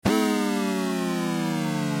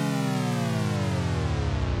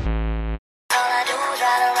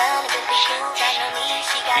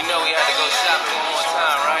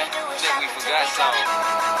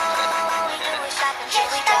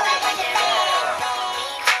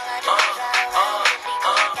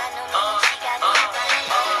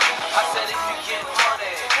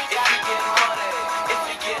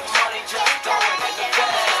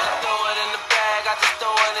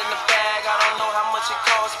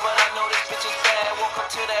know this bitch is bad. Walk up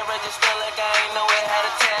to that register like I ain't know it had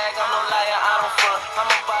a tag. I'm no liar, I don't front.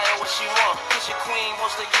 I'ma buy her what she want. Cause your queen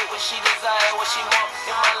wants to get what she desire, what she want.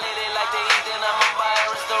 If my lady like to eat, then I'ma buy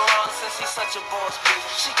her restaurant. Since she's such a boss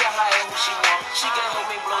bitch, she can hire who she want. She can help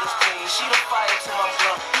me blow this clean. She the fire to my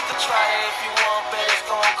blunt. You can try it if you want, but it's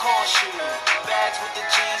gon' cost you. Bags with the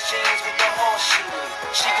G's, jeans with the horseshoe.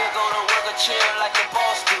 She could go to work or chill like the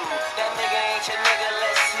boss do. That nigga ain't your nigga,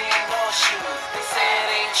 let's see him endorse you. They say it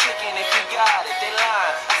ain't trickin' if you got it, they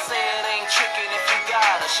lying. I say it ain't trickin' if you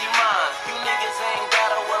got her, she mine. You niggas ain't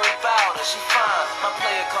gotta worry about her, she fine. My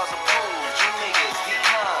player calls approved, you niggas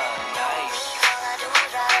decline. Nice.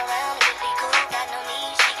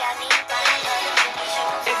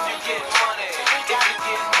 If you get money,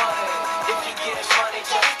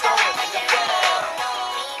 just throw it in the bag.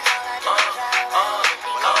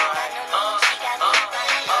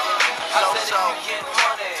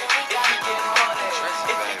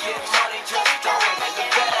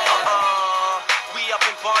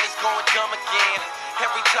 Going dumb again.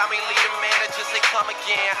 Every time we leave the manager, they come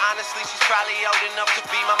again. Honestly, she's probably old enough to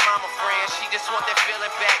be my mama friend. She just want that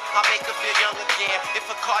feeling back. I'll make her feel young again. If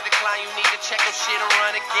a car decline, you need to check your shit and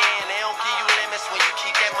run again. They don't give you limits when you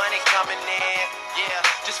keep that money coming in. Yeah,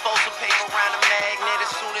 just fold some paper around the magnet.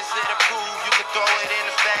 As soon as it approves, you can throw it in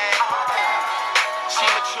the bag. She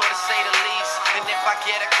mature to say the least. And if I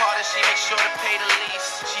get a car, then she make sure to pay the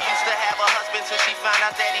lease. She used to have a husband till she found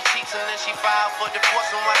out that he cheats. And then she filed for divorce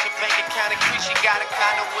and watch her bank account increase. She got a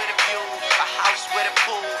condo with a view, a house with a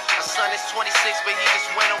pool. Her son is 26, but he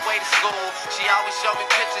just went away to school. She always show me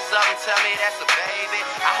pictures of him, tell me that's a baby.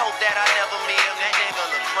 I hope that I never meet him, that nigga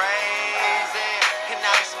look crazy. And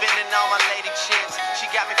I be spending all my lady chips. She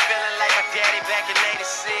got me feeling like my daddy back in 86.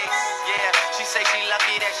 Yeah, she say she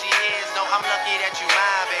lucky that she is. No, I'm lucky that you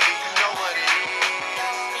mine, baby. You know what it is.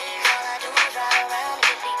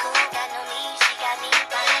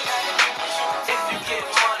 If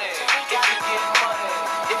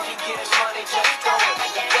you get money, just throw it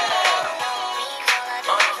in the bag.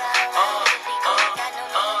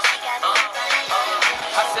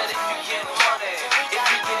 I said if you get money,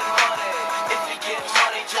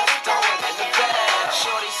 just throw it in the bag.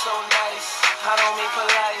 Shorty so nice, I don't mean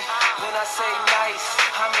polite. When I say nice,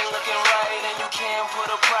 I mean looking right. And you can't put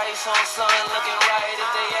a price on something looking right. If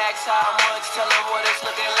they ask how much, tell them what it's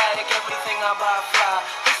looking like. Everything I buy fly,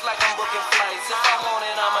 it's like I'm booking flights. If I want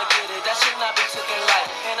it, I'ma get it, that should not be taken light.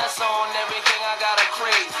 And that's on everything, I got a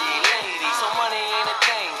crazy lady. So money ain't a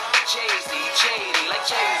thing, Jay-Z, J.D. like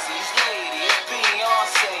Jay-Z's lady. It's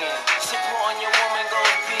Beyonce. Supporting your woman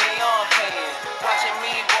goes beyond paying. Watching me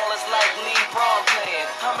ball is like LeBron playing.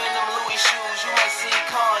 I'm in them Louis shoes, you might see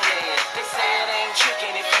Kanye. They say it ain't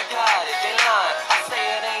trickin' if you got it, they lying. I say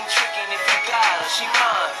it ain't trickin' if you got her, she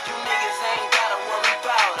mine. You niggas ain't gotta worry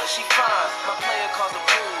about her, she fine. My player calls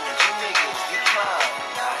approved, you niggas decline.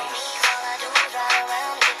 Nice.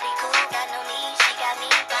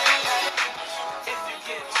 If you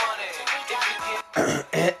get money,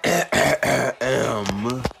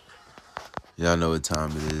 Y'all know what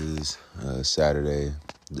time it is. Saturday,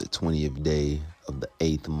 the 20th day of the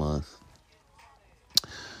 8th month.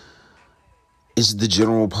 It's the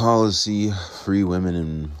General Policy Free Women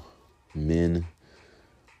and Men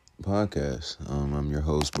podcast. I'm your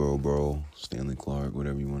host, bro, Stanley Clark,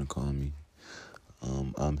 whatever you want to call me.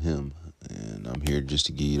 I'm him, and I'm here just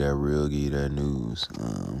to give you that news,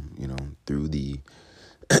 through the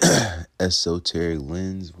esoteric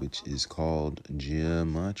lens, which is called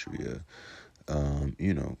gematria.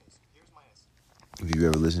 If you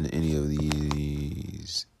ever listened to any of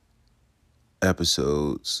these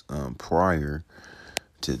episodes prior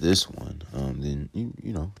to this one, then you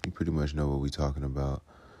pretty much know what we're talking about.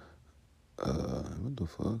 What the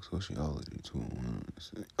fuck? Sociology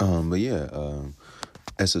 201. But yeah,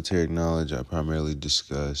 esoteric knowledge. I primarily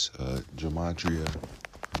discuss gematria,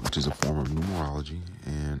 which is a form of numerology,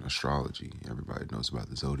 and astrology. Everybody knows about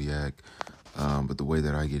the zodiac. But the way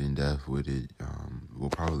that I get in depth with it will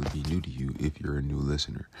probably be new to you if you're a new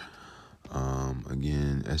listener.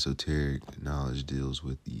 Again, esoteric knowledge deals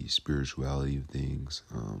with the spirituality of things,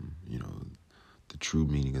 the true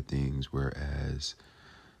meaning of things, whereas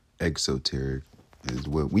exoteric is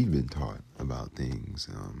what we've been taught about things,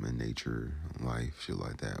 and nature, life, shit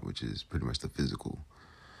like that, which is pretty much the physical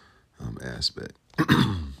aspect.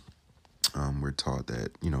 We're taught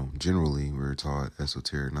that, generally we're taught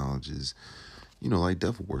esoteric knowledge is, like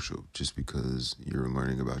devil worship, just because you're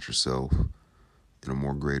learning about yourself in a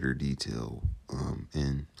more greater detail.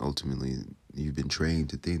 And ultimately, you've been trained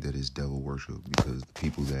to think that it's devil worship because the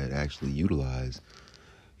people that actually utilize,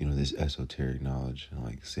 this esoteric knowledge,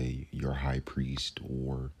 like say your high priest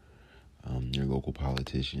or, your local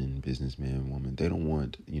politician, businessman, woman. They don't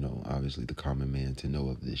want, obviously the common man to know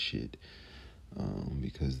of this shit.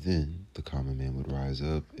 Because then the common man would rise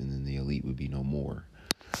up and then the elite would be no more.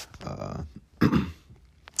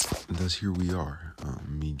 Thus, here we are.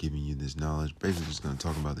 Me giving you this knowledge. Basically, just going to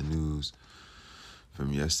talk about the news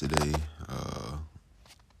from yesterday,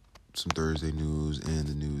 some Thursday news, and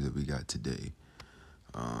the news that we got today.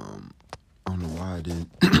 I don't know why I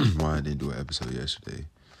didn't do an episode yesterday.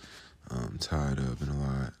 I'm tied up in a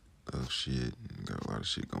lot of shit. Got a lot of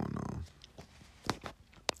shit going on.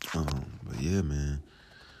 But yeah, man.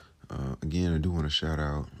 Again, I do want to shout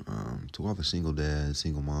out to all the single dads,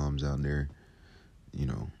 single moms out there.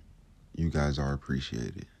 You guys are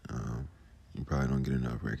appreciated. You probably don't get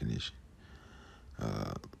enough recognition.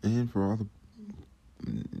 And for all the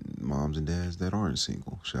moms and dads that aren't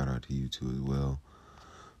single, shout out to you too as well.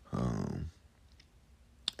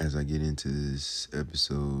 As I get into this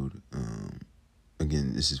episode,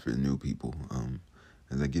 again, this is for the new people.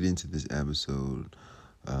 As I get into this episode,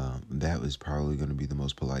 that was probably going to be the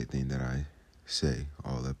most polite thing that I say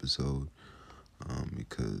all episode,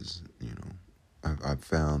 because I've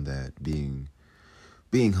found that being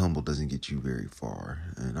humble doesn't get you very far,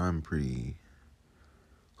 and I'm pretty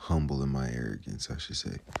humble in my arrogance, I should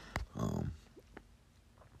say.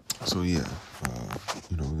 So yeah,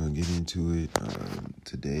 we're gonna get into it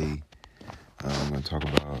today. I'm gonna talk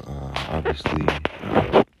about obviously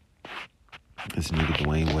this nigga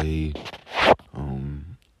DWade.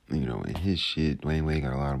 And his shit. DWade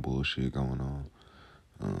got a lot of bullshit going on.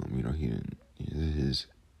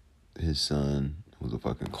 His son was a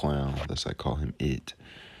fucking clown. That's I call him it.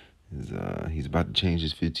 He's about to change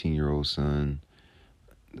his 15-year-old son,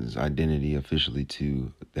 his identity officially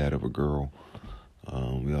to that of a girl.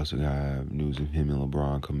 We also have news of him and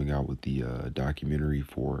LeBron coming out with the documentary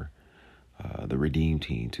for the Redeem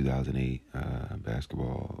Team 2008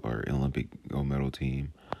 basketball or Olympic gold medal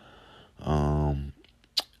team.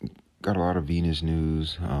 Got a lot of Venus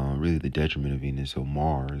news, really the detriment of Venus, so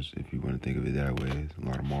Mars, if you want to think of it that way. A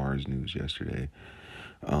lot of Mars news yesterday.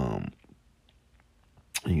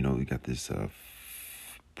 We got this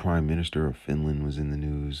Prime Minister of Finland was in the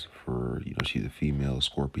news for, she's a female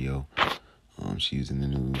Scorpio. She was in the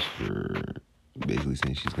news for basically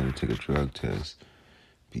saying she's going to take a drug test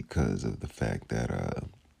because of the fact that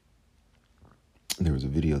there was a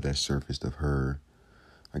video that surfaced of her,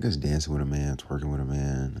 I guess, dancing with a man, twerking with a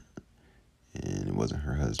man, and it wasn't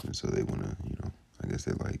her husband, so they want to, I guess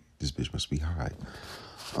they're like, this bitch must be high.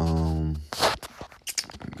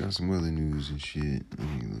 Got some other news and shit. Let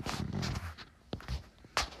me look at my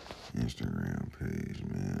Instagram page,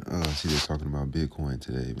 man. I see they're talking about Bitcoin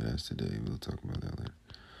today, but that's today. We'll talk about that later.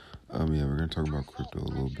 Yeah, we're going to talk about crypto a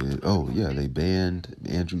little bit. Oh, yeah, they banned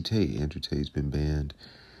Andrew Tate. Andrew Tate's been banned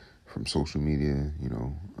from social media,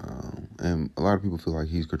 and a lot of people feel like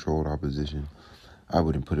he's controlled opposition. I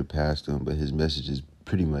wouldn't put it past him, but his message has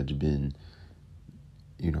pretty much been,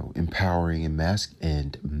 empowering and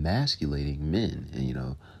emasculating men.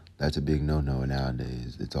 And, that's a big no-no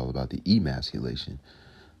nowadays. It's all about the emasculation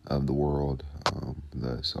of the world.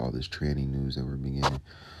 Thus, all this tranny news that we're beginning.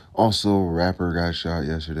 Also, a rapper got shot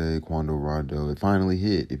yesterday, Quando Rondo. It finally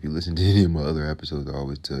hit. If you listen to any of my other episodes, I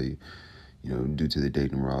always tell you, due to the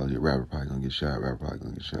date numerology, a rapper probably gonna get shot,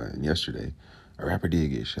 And yesterday, a rapper did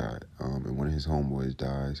get shot, and one of his homeboys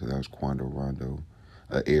died, so that was Quando Rondo.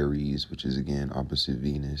 Aries, which is, again, opposite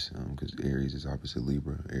Venus, because Aries is opposite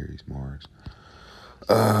Libra, Aries, Mars.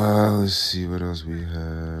 Let's see what else we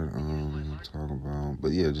had to talk about.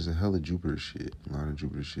 But yeah, just a hella Jupiter shit. A lot of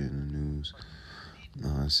Jupiter shit in the news.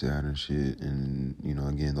 Saturn shit, and,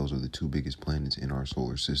 again, those are the two biggest planets in our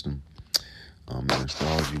solar system.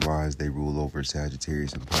 Astrology-wise, they rule over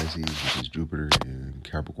Sagittarius and Pisces, which is Jupiter, and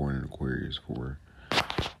Capricorn and Aquarius for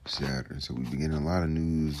Saturn. So we've been getting a lot of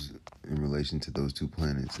news in relation to those two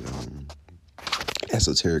planets,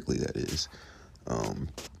 esoterically, that is.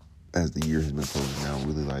 As the year has been closing down,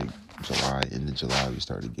 really like July, into July, we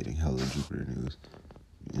started getting hella Jupiter news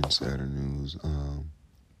and Saturn news.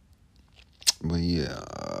 But yeah,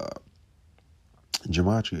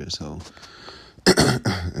 gematria. So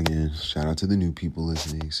again, shout out to the new people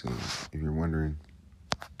listening. So if you're wondering,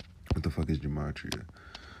 what the fuck is gematria?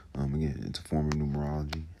 Again, it's a form of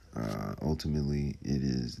numerology. Ultimately, it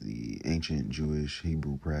is the ancient Jewish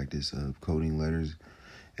Hebrew practice of coding letters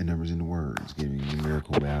and numbers into words, giving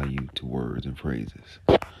numerical value to words and phrases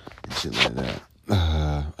and shit like that.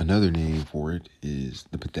 Another name for it is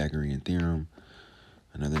the Pythagorean theorem.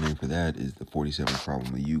 Another name for that is the 47th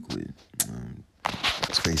problem of Euclid.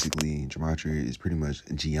 It's basically, gematria is pretty much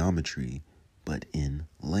geometry, but in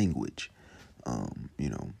language.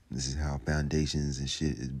 This is how foundations and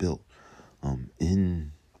shit is built.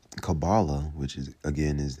 In Kabbalah, which is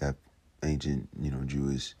that ancient,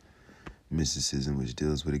 Jewish mysticism, which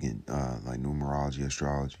deals with, again, like numerology,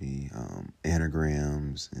 astrology,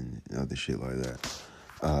 anagrams, and other shit like that.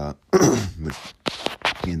 But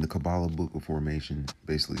in the Kabbalah Book of Formation,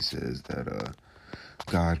 basically says that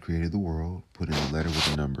God created the world, put in a letter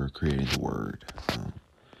with a number, created the word.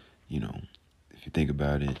 If you think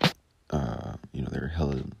about it, there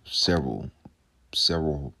are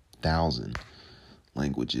several thousand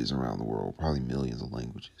languages around the world, probably millions of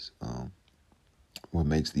languages. What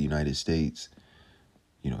makes the United States,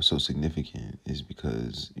 so significant is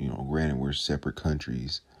because, granted, we're separate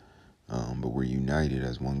countries, but we're united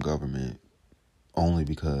as one government only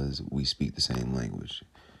because we speak the same language.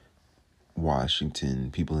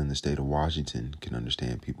 People in the state of Washington can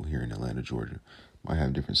understand people here in Atlanta, Georgia. Might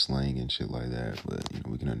have different slang and shit like that, but,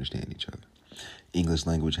 we can understand each other. English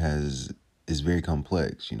language is very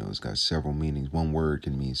complex. It's got several meanings. One word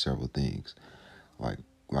can mean several things.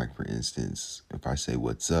 Like for instance, if I say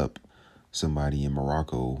what's up, somebody in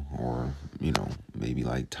Morocco or, maybe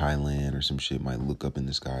like Thailand or some shit might look up in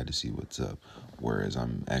the sky to see what's up. Whereas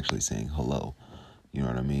I'm actually saying hello. You know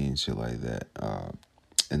what I mean? Shit like that.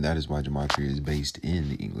 And that is why gematria is based in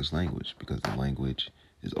the English language, because the language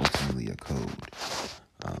is ultimately a code.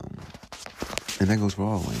 And that goes for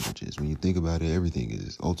all languages. When you think about it, everything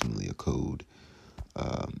is ultimately a code.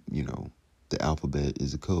 The alphabet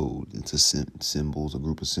is a code. It's a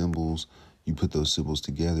group of symbols. You put those symbols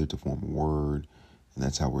together to form a word, and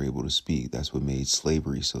that's how we're able to speak. That's what made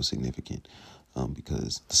slavery so significant,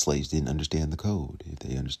 because the slaves didn't understand the code. If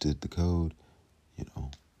they understood the code,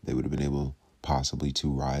 they would have been able possibly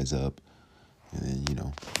to rise up, and then,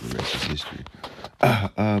 the rest is history.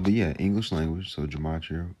 But yeah, English language, so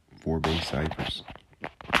gematria, 4 base ciphers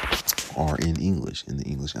are in English, in the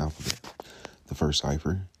English alphabet. The first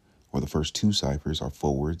cipher, or the first 2 ciphers, are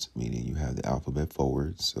forwards, meaning you have the alphabet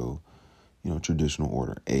forwards. So, traditional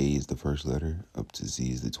order. A is the first letter, up to Z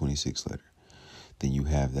is the 26th letter. Then you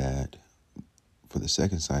have that, for the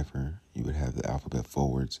second cipher, you would have the alphabet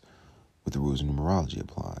forwards with the rules of numerology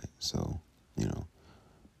applied. So,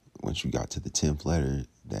 once you got to the 10th letter,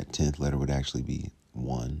 that 10th letter would actually be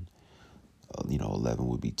 1. 11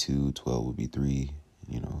 would be 2, 12 would be 3,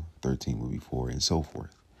 13 would be 4, and so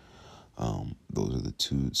forth. Those are the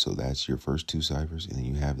 2. So that's your first 2 ciphers, and then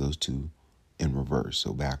you have those 2 in reverse,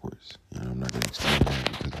 so backwards. And I'm not going to explain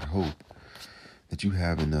that because I hope that you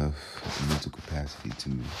have enough mental capacity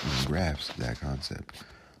to grasp that concept.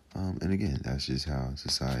 And again, that's just how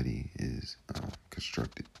society is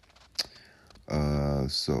constructed.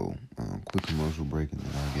 So quick commercial break, and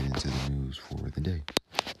then I'll get into the news for the day.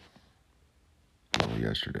 Or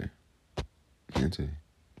yesterday. Can't say.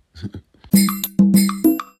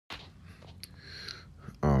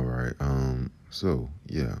 All right. So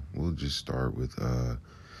yeah, we'll just start with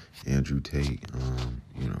Andrew Tate.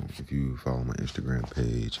 If you follow my Instagram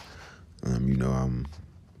page,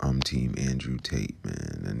 I'm team Andrew Tate,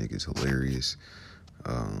 man. That nigga's hilarious.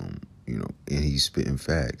 And he's spitting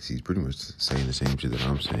facts. He's pretty much saying the same shit that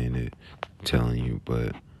I'm saying, telling you,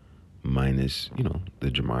 but minus,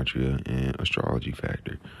 the gematria and astrology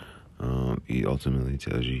factor. He ultimately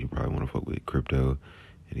tells you probably want to fuck with crypto,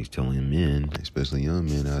 and he's telling men, especially young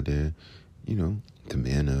men out there, to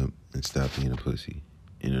man up and stop being a pussy,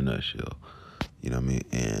 in a nutshell. You know what I mean?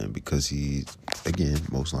 And because he's, again,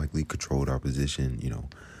 most likely controlled our position,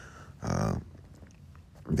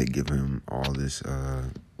 they give him all this,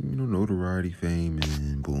 notoriety, fame, and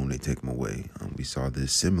then boom, they take him away. We saw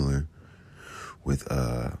this similar with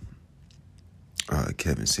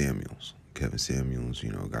Kevin Samuels. Kevin Samuels,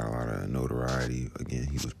 got a lot of notoriety. Again,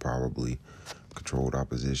 he was probably controlled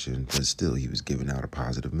opposition, but still, he was giving out a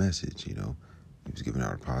positive message, He was giving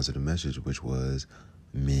out a positive message, which was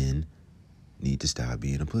men need to stop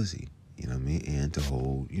being a pussy, and to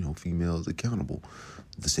hold, females accountable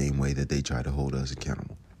the same way that they try to hold us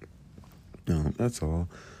accountable. That's all.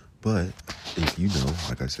 But if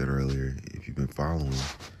like I said earlier, if you've been following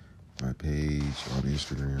my page on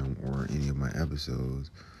Instagram or any of my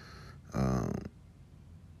episodes,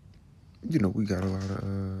 we got a lot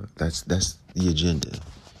of, that's the agenda.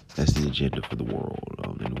 That's the agenda for the world.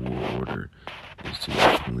 The New World Order is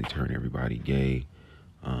to ultimately turn everybody gay.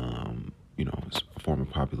 It's a form of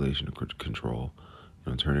population control.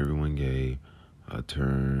 Turn everyone gay.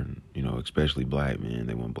 Especially black men.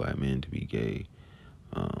 They want black men to be gay.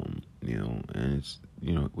 And it's,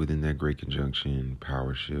 within that great conjunction,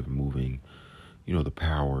 power shift, moving, the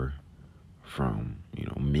power from,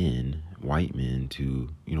 men, white men, to,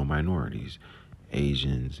 minorities,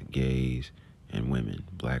 Asians, gays, and women,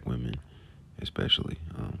 black women especially,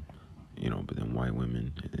 but then white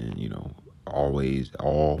women, and always,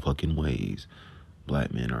 all fucking ways,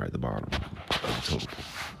 black men are at the bottom of the total pool.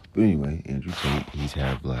 But anyway, Andrew Tate, he's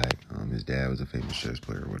half black. His dad was a famous chess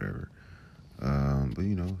player or whatever. But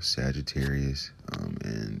Sagittarius,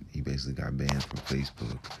 and he basically got banned from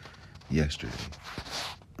Facebook yesterday.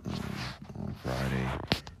 On Friday,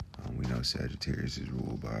 we know Sagittarius is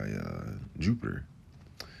ruled by Jupiter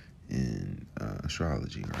in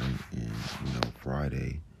astrology, right? And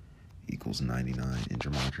Friday equals 99 in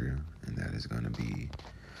gematria, and that is going to be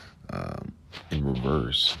in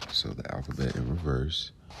reverse. So the alphabet in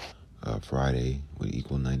reverse, Friday would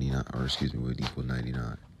equal 99, would equal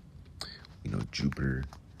 99. Jupiter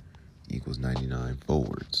equals 99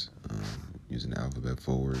 forwards. Using the alphabet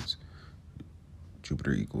forwards,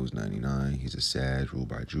 Jupiter equals 99. He's a Sag ruled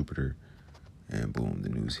by Jupiter. And boom, the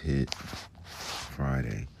news hit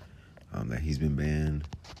Friday that he's been banned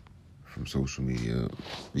from social media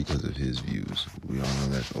because of his views. We all know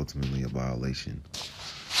that's ultimately a violation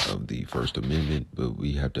of the First Amendment, but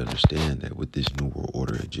we have to understand that with this New World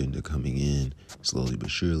Order agenda coming in slowly but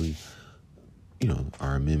surely,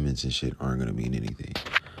 our amendments and shit aren't going to mean anything.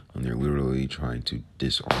 And they're literally trying to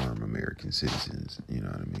disarm American citizens, you know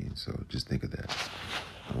what I mean? So just think of that.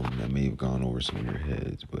 That may have gone over some of your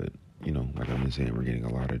heads, but, like I've been saying, we're getting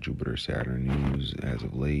a lot of Jupiter-Saturn news as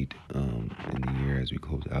of late in the year as we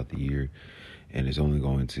close out the year, and it's only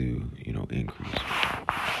going to, increase.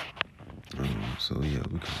 So, yeah,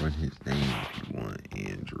 we can run his name if you want.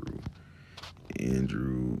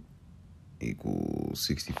 Andrew equals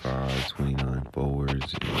 65, 29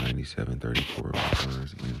 forwards, and 97, 34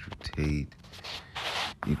 reverse. Andrew Tate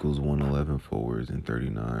equals 111 forwards and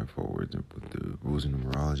 39 forwards, and with the rules of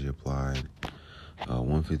numerology applied,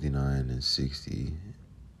 159 and 60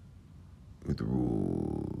 with the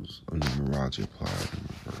rules of numerology applied in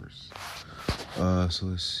reverse. So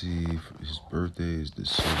let's see, his birthday is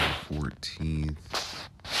December 14th,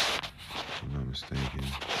 if I'm not mistaken.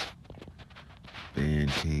 Ban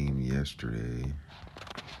came yesterday.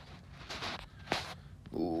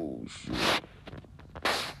 Oh, shit.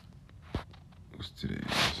 What's today?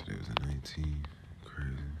 Yesterday was the 19th.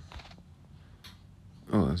 Crazy.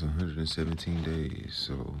 Oh, that's 117 days.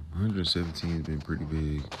 So 117 has been pretty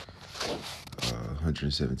big.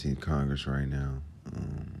 117th Congress right now.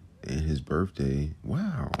 And his birthday,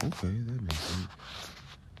 wow, okay, that makes sense.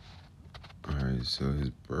 Alright, so his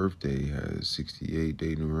birthday has 68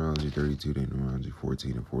 day numerology, 32 day numerology,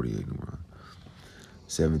 14 and 48 numerology.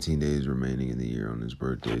 17 days remaining in the year on his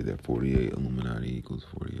birthday. That 48 Illuminati equals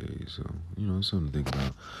 48. So, it's something to think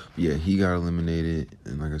about. But yeah, he got eliminated.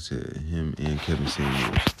 And like I said, him and Kevin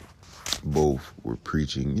Samuels both were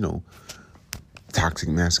preaching, toxic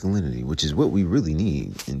masculinity, which is what we really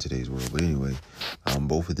need in today's world. But anyway,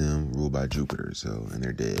 both of them ruled by Jupiter, and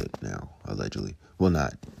they're dead now, allegedly. Well,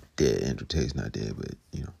 not dead. Andrew Tate's not dead, but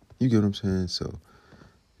you get what I'm saying. So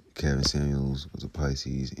Kevin Samuels was a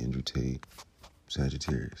Pisces, Andrew Tate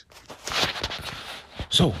Sagittarius.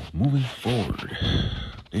 So moving forward,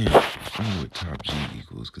 damn, I don't know what top G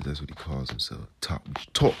equals, because that's what he calls himself. Top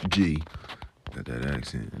G. Got that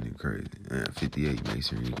accent and then crazy. 58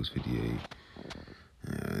 Masonry equals 58.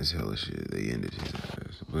 Yeah, that's hella shit. They ended his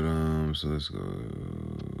ass. But so let's go.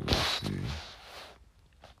 Let's see.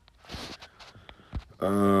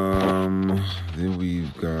 Then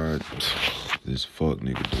we've got this fuck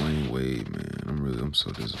nigga DWade, man. I'm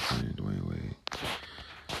so disappointed in DWade.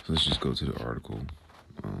 So let's just go to the article.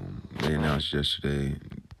 They announced yesterday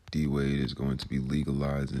DWade is going to be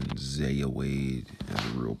legalizing DWade as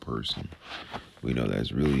a real person. We know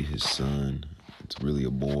that's really his son. It's really a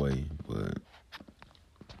boy, but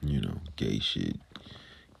gay shit.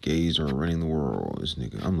 Gays are running the world. This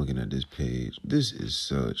nigga, I'm looking at this page. This is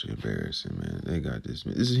such embarrassing, man. They got this.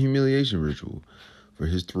 This is a humiliation ritual for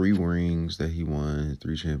his 3 rings that he won, his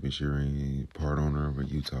 3 championship rings, part owner of a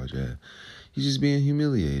Utah Jazz. He's just being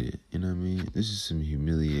humiliated. You know what I mean? This is some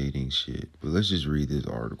humiliating shit. But let's just read this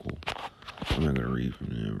article. I'm not going to read from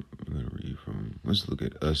them. I'm going to read from, let's look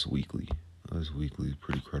at Us Weekly. Us Weekly is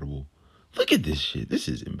pretty credible. Look at this shit. This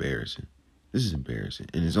is embarrassing. This is embarrassing.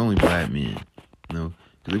 And it's only black men. Because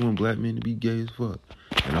they want black men to be gay as fuck.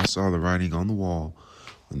 And I saw the writing on the wall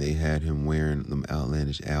when they had him wearing them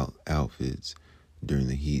outlandish outfits during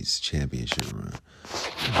the Heat's championship run.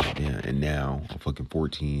 Damn. And now a fucking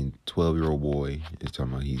 12-year-old boy is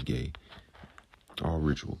talking about he's gay. All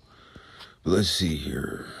ritual. But let's see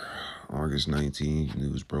here. August 19th,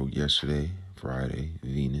 news broke yesterday, Friday.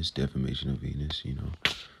 Venus, defamation of Venus,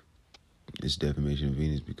 It's defamation of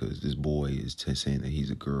Venus because this boy is saying that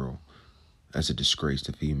he's a girl. That's a disgrace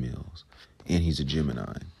to females. And he's a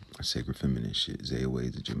Gemini. Sacred feminine shit. Zaya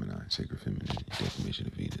Wade's a Gemini. Sacred feminine. Definition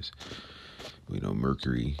of Venus. We know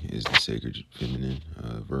Mercury is the sacred feminine,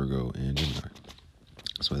 Virgo, and Gemini.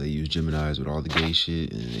 That's why they use Geminis with all the gay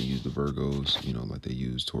shit, and they use the Virgos, like they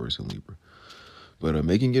use Taurus and Libra. But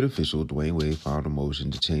making it official, DWade Wade filed a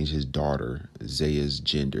motion to change his daughter, Zaya's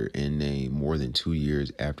gender and name more than 2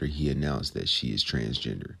 years after he announced that she is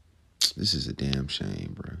transgender. This is a damn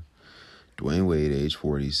shame, bro. DWade Wade, age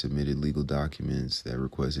 40, submitted legal documents that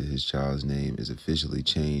requested his child's name is officially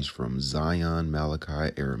changed from Zion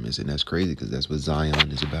Malachi Aramis. And that's crazy because that's what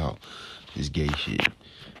Zion is about, this gay shit.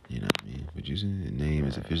 You know what I mean? But you see, the name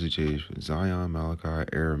is officially changed from Zion Malachi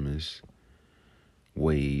Aramis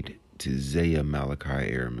Wade to Zaya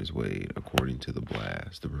Malachi Aramis Wade, according to The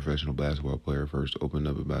Blast. The professional basketball player first opened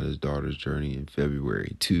up about his daughter's journey in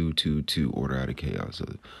February 2/2/2, Order Out of Chaos.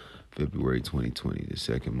 So February 2020, the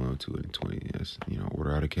second month, 2020. Yes,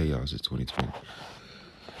 Order Out of Chaos is 2020.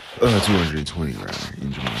 220, rather,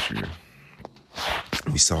 in Gematria.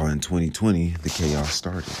 We saw in 2020 the chaos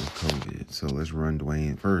started with COVID. So let's run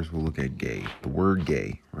DWade. First, we'll look at gay. The word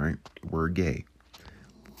gay, right? The word gay.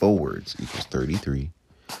 Forwards equals 33.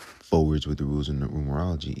 Forwards with the rules of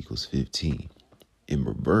numerology equals 15. In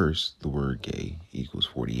reverse, the word gay equals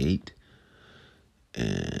 48.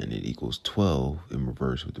 And it equals 12 in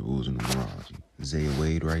reverse with the rules of numerology. Zaya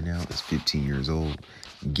Wade right now is 15 years old.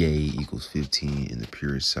 Gay equals 15 in the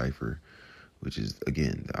purest cipher, which is,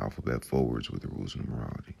 again, the alphabet forwards with the rules of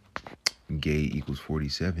numerology. Gay equals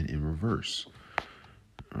 47 in reverse.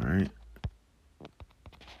 All right.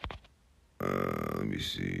 Let me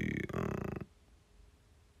see.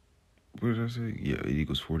 What did I say? Yeah, it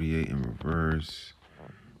equals 48 in reverse.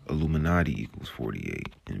 Illuminati equals 48.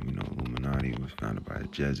 And we know Illuminati was founded by a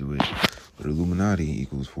Jesuit. But Illuminati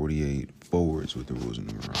equals 48 forwards with the rules of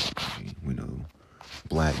numerology. We know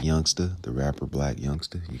Black Youngsta, the rapper Black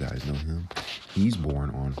Youngsta. You guys know him. He's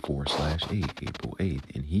born on 4/8, April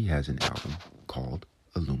 8th. And he has an album called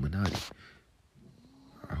Illuminati.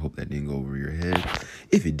 I hope that didn't go over your head.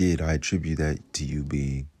 If it did, I attribute that to you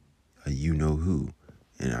being a you-know-who.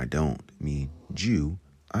 And I don't mean Jew.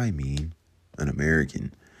 I mean an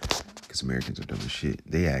American. Because Americans are dumb as shit.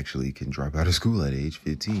 They actually can drop out of school at age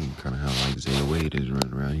 15. Kind of how like Zaya Wade is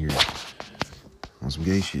running around here on some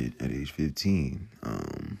gay shit at age 15.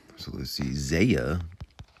 So let's see. Zaya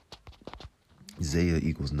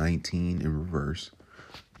equals 19 in reverse.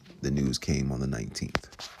 The news came on the 19th.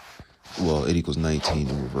 Well, it equals 19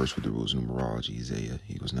 in reverse with the rules of numerology. Zaya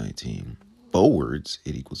equals 19. Forwards,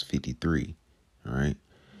 it equals 53. All right?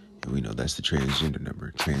 And we know that's the transgender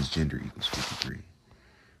number. Transgender equals 53.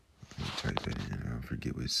 Let me type that in. I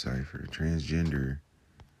forget which cipher. Transgender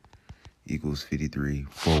equals 53.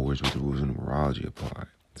 Forwards with the rules of numerology apply.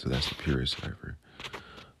 So that's the purest cipher.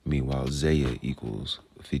 Meanwhile, Zaya equals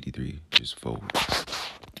 53, just forwards.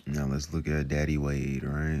 Now let's look at Daddy Wade,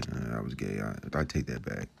 all right? I was gay. I take that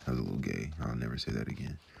back. I was a little gay. I'll never say that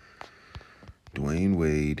again. DWade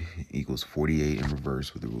Wade equals 48 in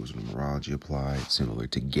reverse with the rules of numerology applied, similar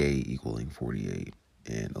to gay equaling 48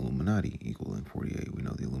 and Illuminati equaling 48. We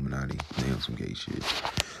know the Illuminati, they on some gay shit.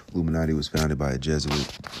 Illuminati was founded by a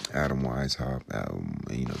Jesuit, Adam Weishaupt,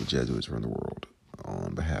 and the Jesuits run the world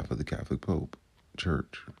on behalf of the Catholic Pope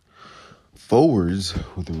Church. Forwards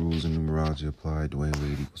with the rules of numerology applied, DWade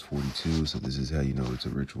Wade equals 42, so this is how you know it's a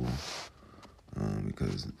ritual.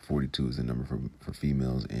 Because 42 is the number for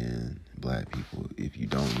females and black people. If you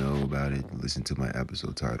don't know about it, listen to my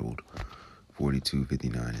episode titled 42,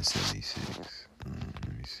 59, and 76.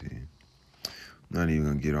 Let me see. I'm not even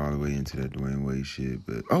going to get all the way into that DWade Wade shit,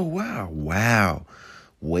 but oh, wow.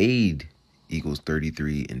 Wade equals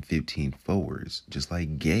 33 and 15 forwards, just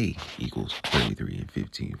like gay equals 33 and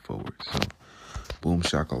 15 forwards. So, boom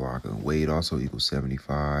shakalaka. Wade also equals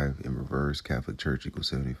 75 in reverse. Catholic Church equals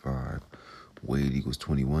 75. Wade equals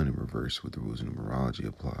 21 in reverse with the rules of numerology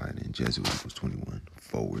applied, and Jesuit equals 21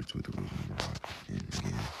 forwards with the rules of numerology. And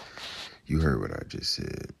again, you heard what I just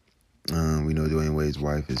said. We know DWade Wade's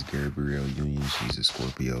wife is Gabrielle Union. She's a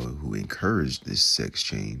Scorpio who encouraged this sex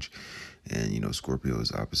change. And, Scorpio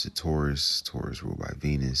is opposite Taurus. Taurus ruled by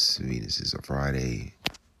Venus. Venus is a Friday.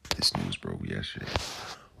 This news broke yesterday.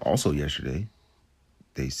 Also yesterday,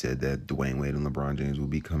 they said that DWade Wade and LeBron James will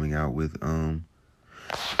be coming out with,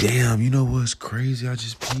 damn, you know what's crazy? I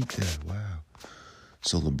just peeped that. Wow.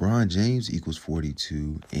 So LeBron James equals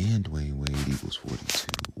 42 and DWade Wade equals 42.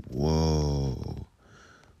 Whoa.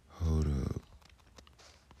 Hold up.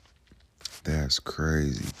 That's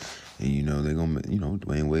crazy. And they're gonna,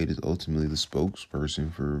 DWade Wade is ultimately the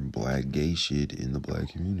spokesperson for black gay shit in the black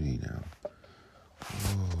community now.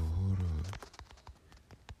 Whoa, hold up.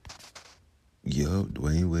 Yup,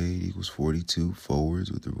 DWade equals 42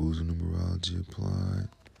 forwards with the rules of numerology applied.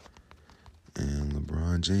 And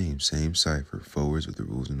LeBron James, same cipher, forwards with the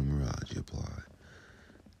rules of numerology applied.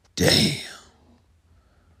 Damn.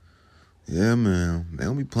 Yeah, man. They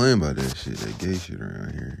don't be playing by that shit, that gay shit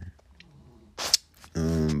around here.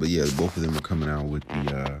 But yeah, both of them are coming out with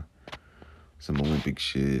the some Olympic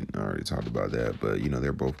shit. I already talked about that, but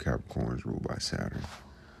they're both Capricorns ruled by Saturn.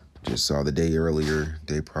 Just saw the day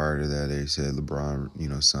prior to that, they said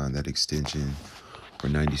LeBron, signed that extension for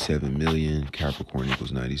 $97 million. Capricorn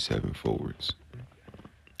equals 97 forwards.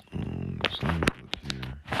 So let me look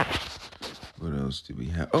here. What else did we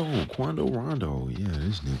have? Oh, Quando Rondo. Yeah,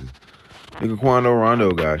 this nigga. Nigga Quando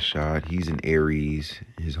Rondo got shot. He's an Aries.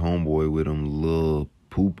 His homeboy with him, Lil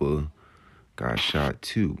Poopa, got shot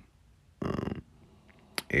too.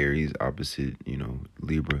 Aries opposite,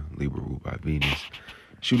 Libra ruled by Venus.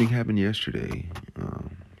 Shooting happened yesterday.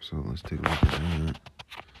 So let's take a look at that.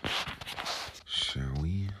 Shall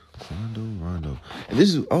we? Quando Rondo. And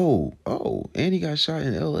this is, and he got shot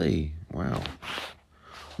in L.A. Wow.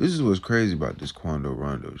 This is what's crazy about this Quando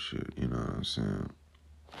Rondo shit, you know what I'm saying?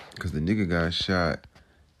 Because the nigga got shot,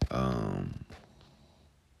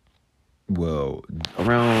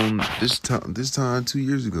 around this time 2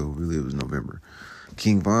 years ago, really, it was November.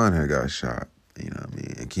 King Von had got shot, you know what I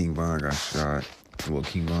mean? And King Von got shot. Well,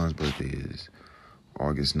 King Von's birthday is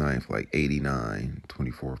August 9th, like 89,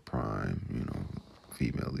 24th prime,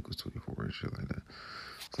 female equals 24 and shit like that.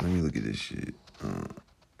 So let me look at this shit.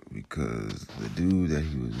 Because the dude that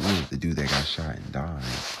he was with, the dude that got shot and died,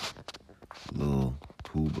 Lil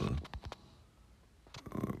Pooba.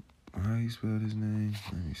 How you spell his name?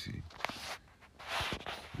 Let me see.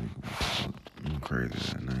 I'm crazy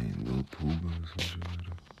that name. Lil Pooba or some shit like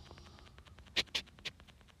that.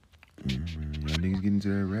 Y'all niggas get into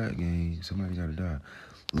that rap game. Somebody gotta die.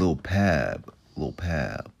 Lil Pab.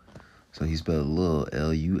 So he spelled Lil,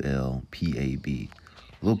 Lulpab.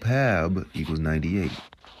 Lil Pab equals 98.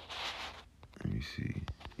 Let me see.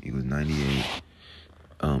 Equals 98.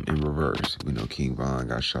 In reverse, we know King Von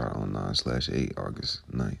got shot on 9/8, August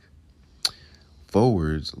 9th.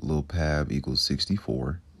 Forwards, Lil Pab equals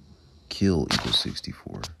 64. Kill equals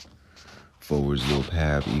 64. Forwards, Lil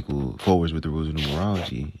Pab forwards with the rules of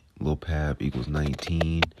numerology, Lil Pab equals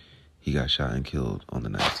 19. He got shot and killed on the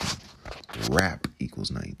 19th. Rap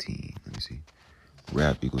equals 19. Let me see.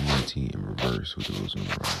 Rap equals 19 in reverse with the rules of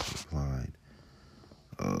numerology applied.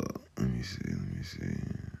 Let me see.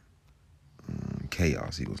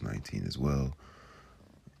 Chaos equals 19 as well.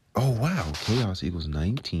 Oh, wow. Chaos equals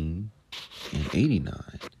 19 and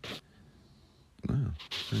 89. Wow.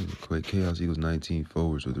 Crazy. Chaos equals 19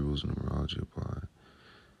 forwards with the rules of numerology applied.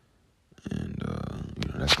 And,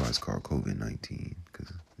 that's why it's called COVID-19, because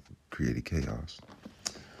it created chaos.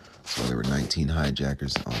 So there were 19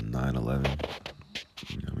 hijackers on 9/11.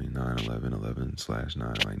 9/11,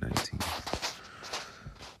 11/9, like 19.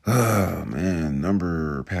 Oh, man,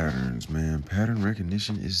 number patterns, man. Pattern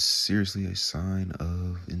recognition is seriously a sign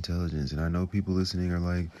of intelligence. And I know people listening are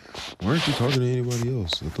like, why aren't you talking to anybody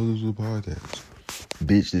else? I thought this was a podcast.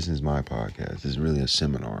 Bitch, this is my podcast. This is really a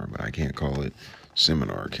seminar, but I can't call it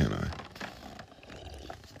seminar, can I?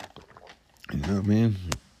 You know what I mean?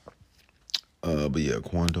 But yeah,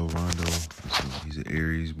 Quando Rondo. He's an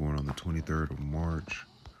Aries, born on the 23rd of March.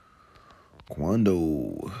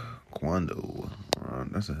 Quando.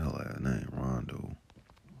 That's a hell of a name, Rondo.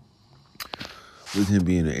 With him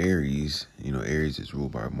being an Aries, Aries is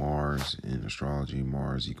ruled by Mars. In astrology,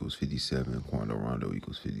 Mars equals 57. Quando Rondo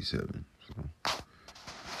equals 57. So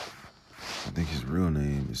I think his real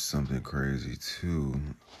name is something crazy too.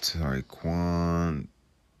 Taquan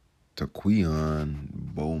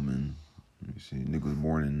Bowman. Let me see. Nigga was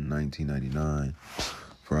born in 1999.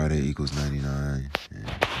 Friday equals 99. And,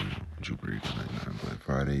 Jupiter equals 99. But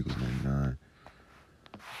Friday equals 99.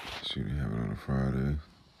 Shooting happened on a Friday.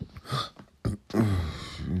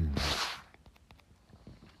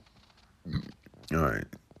 Alright.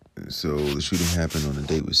 So the shooting happened on a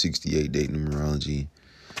date with 68, date numerology.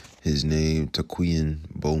 His name, Taquan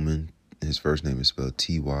Bowman. His first name is spelled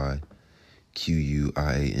Tyquuian.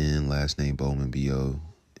 Last name Bowman, Bowman.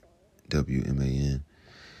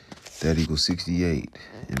 That equals 68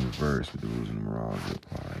 in reverse with the rules of numerology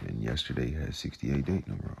applied. And yesterday had 68 date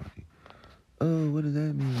numerology. Oh, what does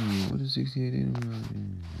that mean? What does 68 date numerology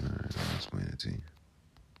mean? Alright, I'll explain it to you.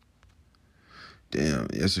 Damn,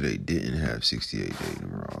 yesterday didn't have 68 date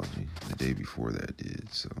numerology. The day before that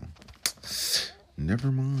did, so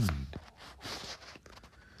never mind.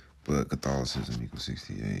 But Catholicism equals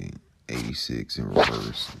 68. 86 in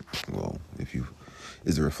reverse. Well,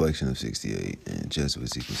 is a reflection of 68, and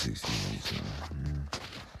Jesuits equals 68. So,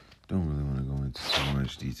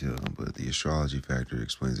 detail, but the astrology factor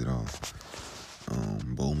explains it all.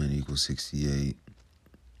 Bowman equals 68.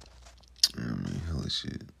 I mean, hella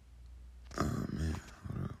shit. Oh, man.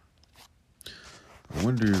 Hold up. I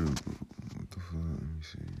wonder, what the fuck? Let me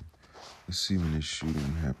see. Let's see when this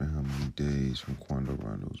shooting happened, how many days from Quando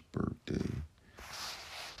Rondo's birthday.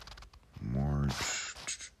 March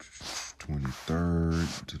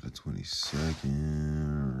 23rd to the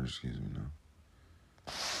 22nd. Or excuse me, no.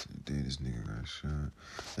 The day this nigga got shot.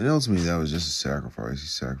 And ultimately, that was just a sacrifice. He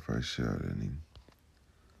sacrificed shot, didn't he?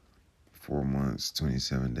 4 months,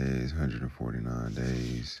 27 days, 149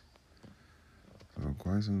 days. So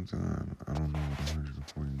quite some time. I don't know what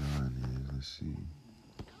 149 is. Let's see.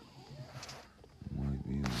 Might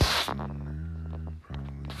be on there.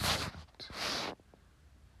 Probably not.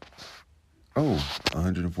 Oh,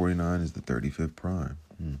 149 is the 35th prime.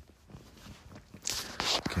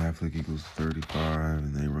 Catholic equals 35,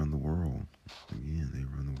 and they run the world. Again, they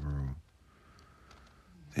run the world.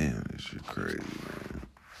 Damn, this shit crazy, man.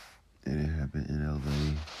 And it happened in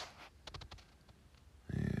LA.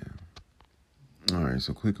 Yeah. All right,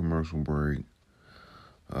 so quick commercial break.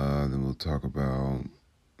 Then we'll talk about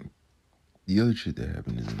the other shit that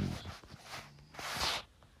happened in the news.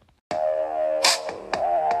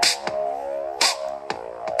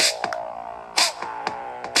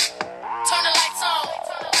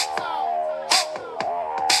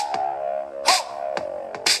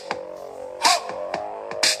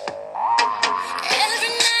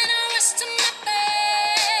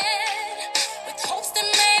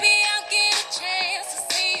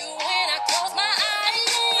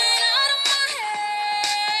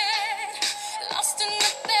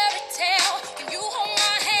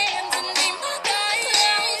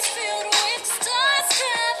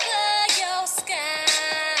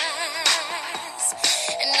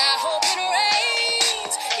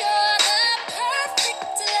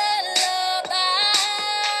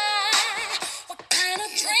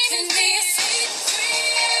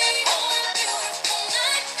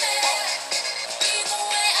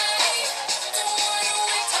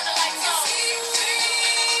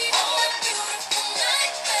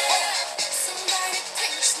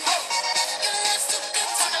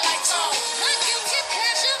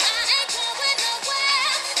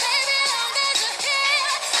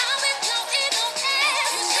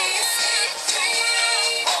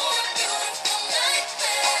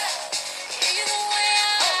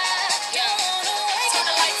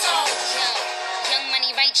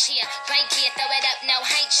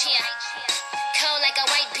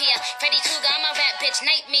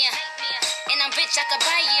 Nightmare. And I'm rich, I could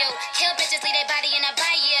buy you. Kill bitches, leave their body in a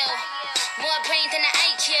bayou. More brain than an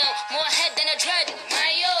IQ, more head than a dread.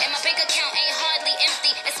 And my bank account ain't hardly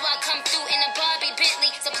empty. That's why I come through in a Barbie Bentley.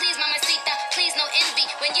 So please, Mamacita, please no envy.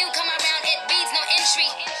 When you come around, it reads no entry.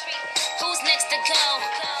 Who's next to go?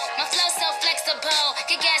 My flow so flexible.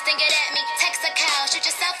 Get gas and get at me. Text a cow, shoot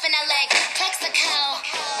yourself in the leg. Flex a cow.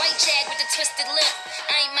 White jag with the twisted lip.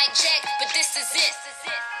 I ain't Mike Jack, but this is it.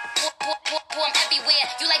 I'm everywhere.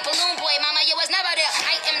 You like Balloon Boy, mama, you was never there.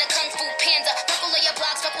 I am the Kung Fu Panda. Fuck all of your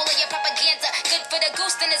blogs, fuck all of your propaganda. Good for the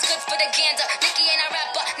goose, then it's good for the gander. Nicki ain't a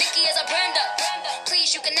rapper, Nicki is a brander.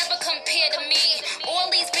 Please, you can never compare to me.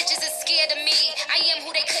 All these bitches is scared of me. I am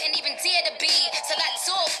who they couldn't even dare to be. So that's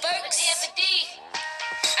all, folks.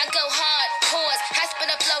 I go hard, pause.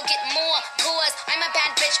 Hospital flow, get more pause. I'm a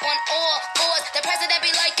bad bitch on all fours. The president be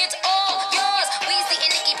like, it's all yours. Weezy and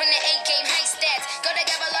Nicki bring the A-game, high stats. Go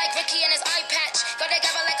together like Ricky and his eye patch. Go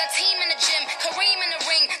together like a team in the gym. Kareem in the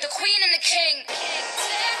ring, the queen and the king.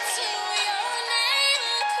 Tattoo your name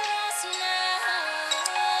across my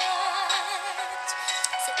heart,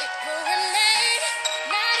 so it will remain.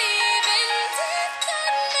 Not even death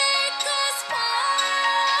can make us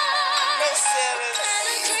part. No sellers.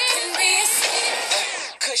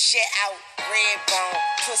 Cush it out, red bone,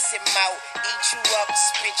 pussy mouth, eat you up,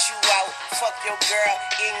 spit you out. Fuck your girl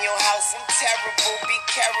in your house, I'm terrible, be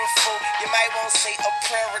careful. You might want to say a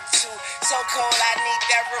prayer or two. So cold, I need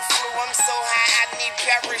Theraflu. I'm so high, I need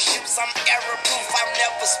parachutes. I'm error proof, I'm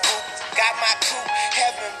never spooked. Got my coupe,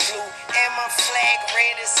 heaven blue, and my flag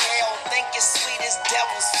red as hell. Think it's sweet as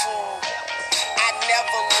devil's food. I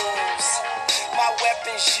never lose. My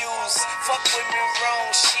weapons used. Fuck with me wrong,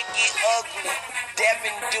 shit get ugly.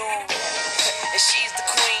 Devin dude, and she's the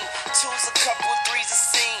queen. Two's a couple, three's a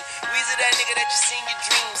scene. Weezy that nigga that you see in your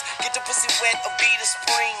dreams. Get the pussy wet or be the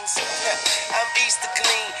springs. I'm Easter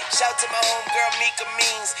clean. Shout to my homegirl Mika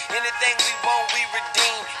Means. Anything we want, we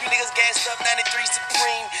redeem. You niggas gassed up 93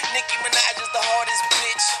 Supreme. Nicki Minaj is the hardest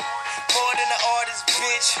bitch. more than an artist,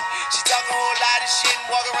 bitch. She talk a whole lot of shit and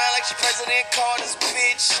walk around like she President Carter's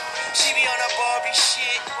bitch. She be on her Barbie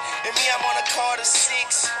shit, and me, I'm on a Carter 6.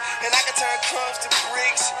 And I can turn crumbs to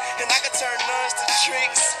bricks, and I can turn nuns to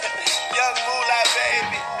tricks. Young moolah,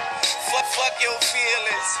 baby. Fuck your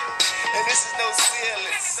feelings, and this is no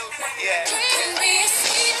ceilings. Yeah. Dream me a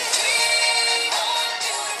sweet dream, oh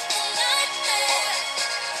beautiful nightmare.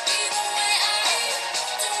 Either way, I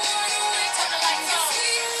don't wanna wait. Turn the lights on.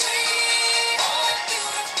 Sweet dream, oh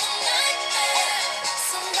beautiful nightmare.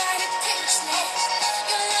 Somebody pinch me.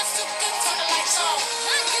 Your love's too good. Turn the lights on.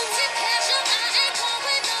 My guilty pleasure, I ain't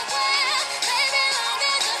going nowhere. Baby, long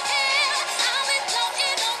as you're here, I'll be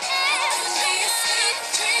floating on air. Dream me a sweet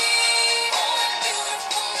dream, oh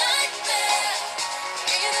beautiful nightmare.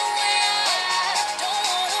 Either way, I don't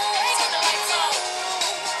wanna wait. Turn the lights on.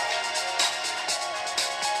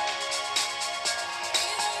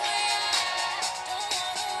 Either way, I don't wanna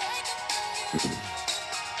wake up with you.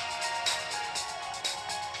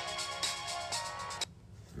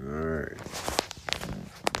 Alright.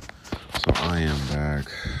 So I am back.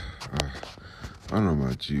 I don't know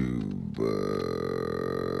about you, but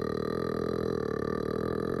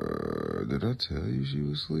did I tell you she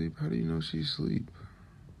was asleep? How do you know she's asleep?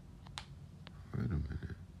 Wait a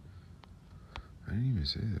minute. I didn't even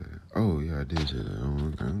say that. Oh, yeah, I did say that. Oh,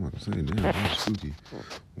 okay. I'm about to say, damn, that's spooky.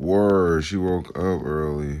 Word, she woke up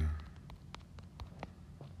early.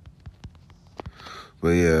 But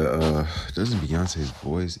yeah, doesn't Beyonce's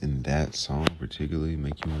voice in that song particularly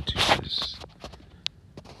make you want to just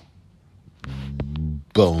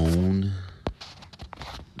bone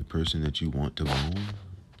the person that you want to bone?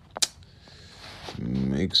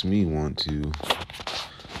 Makes me want to.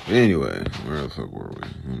 Anyway, where the fuck were we?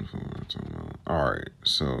 What the fuck were we talking about? Alright,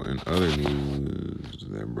 so in other news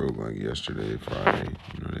that broke like yesterday, Friday,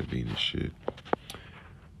 you know, that being the shit.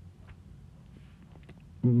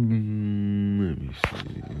 Let me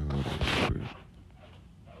see. Hold on real quick.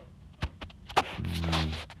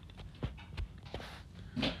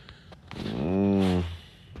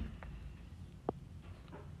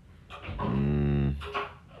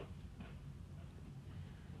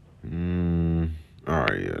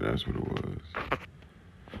 Alright, yeah, that's what it was.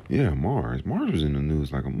 Yeah, Mars. Mars was in the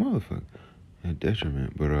news like a motherfucker. At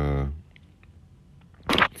detriment. But,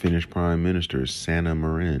 Finnish Prime Minister Sanna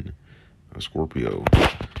Marin, a Scorpio.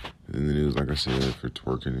 In the news, like I said, for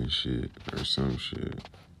twerking and shit, or some shit.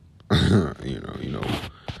 you know,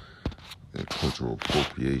 that cultural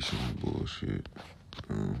appropriation bullshit.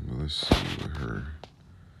 But let's see what her.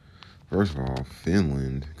 First of all,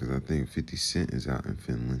 Finland, because I think 50 Cent is out in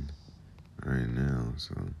Finland right now,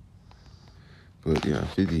 so. But yeah,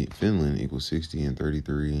 Finland equals 60 and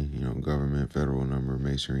 33, you know, government, federal number,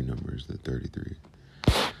 masonry numbers, the 33.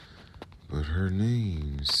 But her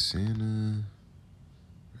name, Sanna,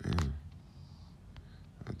 yeah.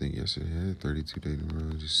 I think yesterday had 32 days in a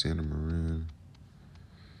row, just Sanna Marin.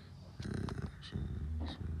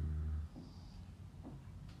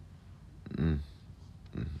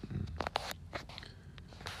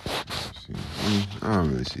 I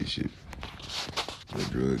don't really see shit. The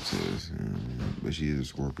drug test, but she is a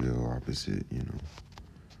Scorpio, opposite, you know,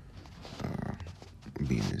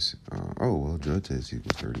 Venus. Drug test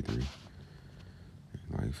equals 33.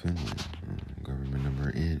 Like Finland, government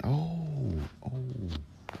number N. Oh,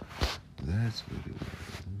 that's what it was.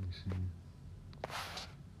 Let me see.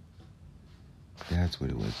 That's what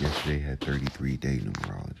it was. Yesterday had 33-day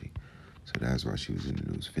numerology. So that's why she was in the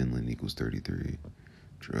news. Finland equals 33.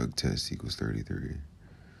 Drug test equals 33.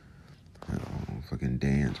 Fucking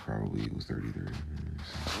dance probably equals 33.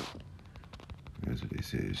 That's what they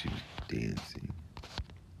said. She was dancing.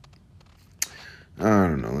 I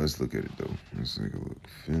don't know. Let's look at it, though. Let's take a look.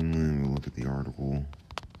 Finland. We'll look at the article.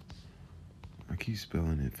 I keep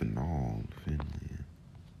spelling it Finland. Finland.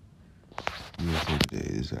 USA Today.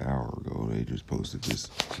 This is an hour ago. They just posted this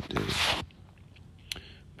today.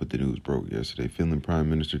 But the news broke yesterday. Finland Prime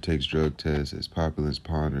Minister takes drug test as populace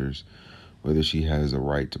ponders whether she has a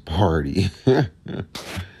right to party.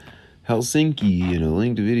 Helsinki, in a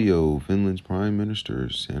linked video, Finland's Prime Minister,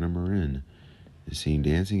 Sanna Marin, is seen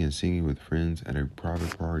dancing and singing with friends at a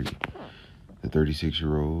private party. The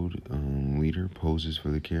 36-year-old leader poses for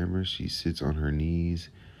the camera. She sits on her knees,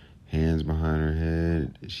 hands behind her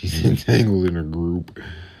head. She's entangled in a group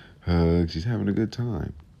hug. She's having a good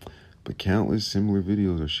time. But countless similar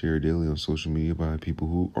videos are shared daily on social media by people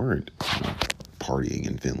who aren't partying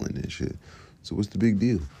in Finland and shit. So what's the big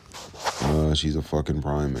deal? She's a fucking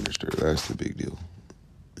prime minister. That's the big deal.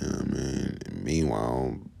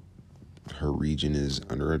 Meanwhile, her region is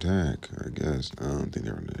under attack, I guess. I don't think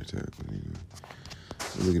they're under attack. But anyway.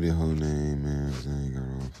 Look at the whole name, man. I ain't got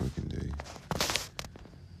all fucking day.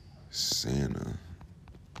 Santa.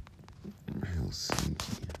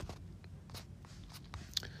 Helsinki.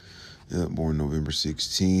 Yeah, born November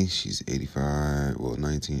 16th. She's 85. Well,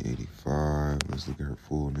 1985. Let's look at her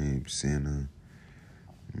full name. Santa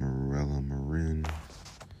Morella Marin.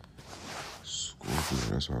 Scorpio.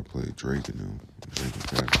 That's why I played Drake in them. Drake and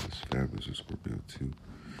Fabulous. Fabulous is Scorpio too.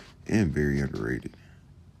 And very underrated.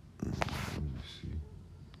 Let me see.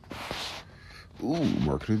 Ooh,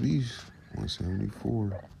 Mark of the Beast.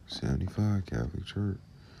 174. 75. Catholic Church.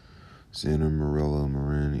 Santa Morella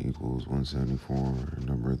Marin equals 174.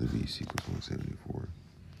 Number of the beast equals 174.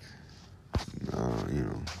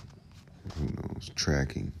 Who knows?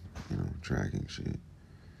 Tracking shit.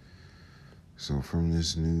 So from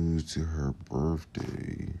this news to her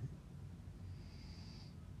birthday.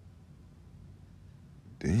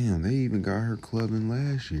 Damn, they even got her clubbing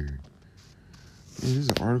last year. Yeah, this is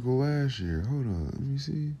an article last year. Hold on, let me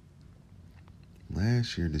see.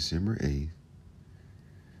 Last year, December 8th.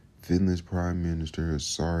 Finland's prime minister is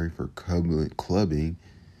sorry for clubbing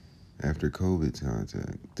after COVID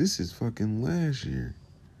contact. This is fucking last year.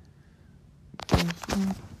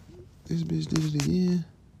 This bitch did it again.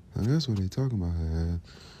 Oh, that's what they talking about.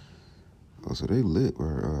 Oh, so they lit.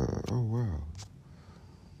 Oh, wow.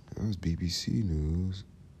 That was BBC News.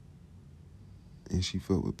 And she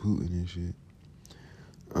fucked with Putin and shit.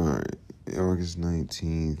 Alright. August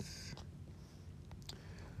 19th.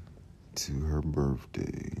 To her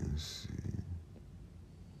birthday. Let's see.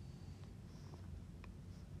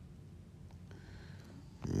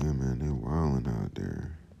 Yeah, man, they wildin' out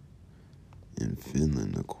there in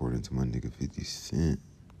Finland, according to my nigga 50 Cent.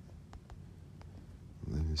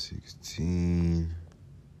 11/16.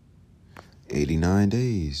 89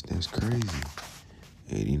 days. That's crazy.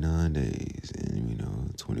 89 days. And,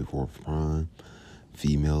 24th prime.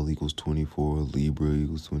 Female equals 24. Libra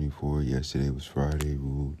equals 24. Yesterday was Friday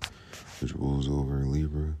ruled. Which rolls over in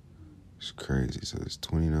Libra. It's crazy. So it's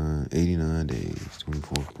 89 days,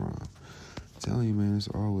 24th prime. I'm telling you, man, it's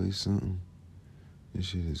always something. This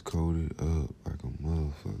shit is coded up like a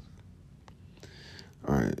motherfucker.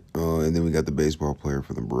 All right. And then we got the baseball player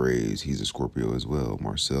for the Braves. He's a Scorpio as well.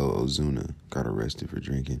 Marcell Ozuna got arrested for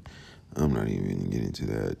drinking. I'm not even going to get into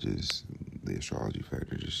that. Just the astrology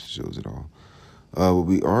factor just shows it all. What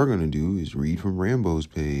we are going to do is read from Rambo's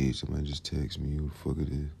page. Somebody just text me who the fuck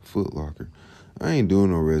it is. Foot Locker. I ain't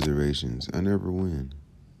doing no reservations. I never win.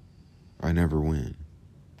 Just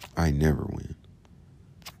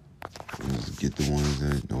get the ones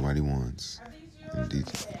that nobody wants. Oh,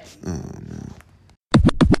 man.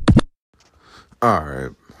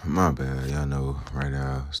 Alright. My bad. Y'all know right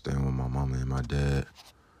now, staying with my mama and my dad.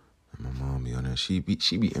 And my mom be on that. She be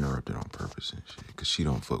interrupted on purpose and shit. Because she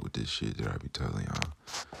don't fuck with this shit that I be telling y'all.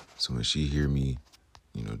 So when she hear me,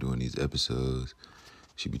 doing these episodes,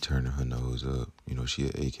 she be turning her nose up. She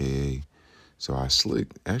an AKA. So I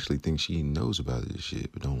actually think she knows about this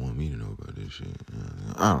shit, but don't want me to know about this shit.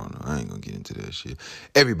 I don't know. I ain't gonna get into that shit.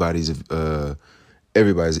 Everybody's an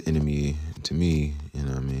enemy to me, you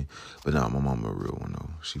know what I mean? But nah, my mama a real one,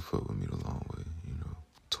 though. She fuck with me the long way,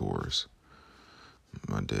 Taurus.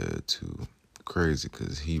 My dad, too. Crazy,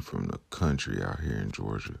 because he from the country out here in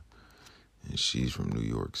Georgia. And she's from New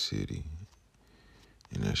York City.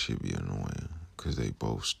 And that shit be annoying, because they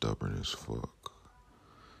both stubborn as fuck.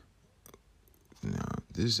 Now,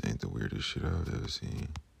 this ain't the weirdest shit I've ever seen.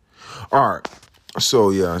 Alright.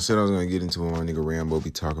 So, yeah, I said I was going to get into what my nigga Rambo be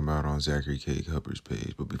talking about on Zachary K. Hubbard's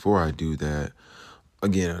page. But before I do that,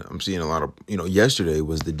 again, I'm seeing a lot of, yesterday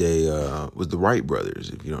was the day, was the Wright brothers,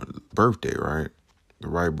 birthday, right? The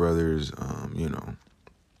Wright brothers,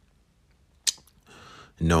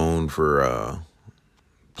 known for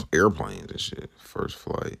airplanes and shit, first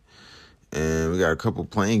flight. And we got a couple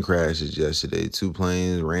plane crashes yesterday. 2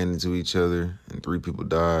 planes ran into each other and 3 people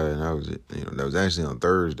died. And that was it. That was actually on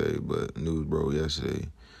Thursday, but news broke yesterday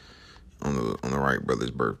on the Wright brothers'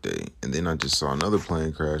 birthday. And then I just saw another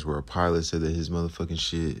plane crash where a pilot said that his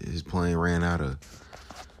plane ran out of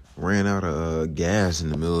gas in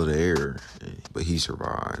the middle of the air, but he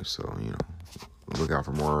survived. So look out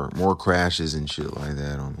for more crashes and shit like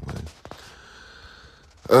that on the way.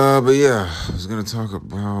 But yeah, I was gonna talk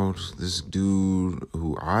about this dude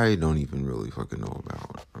who I don't even really fucking know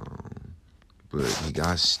about. But he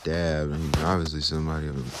got stabbed, and he's obviously somebody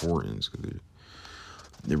of importance because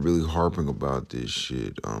they're really harping about this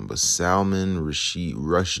shit. But Salman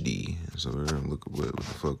Rushdie. So we're gonna look at what the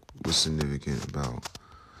fuck was significant about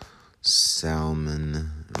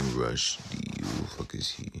Salman Rushdie. Who the fuck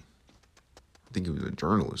is he? I think he was a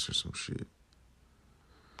journalist or some shit.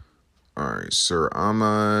 All right, Sir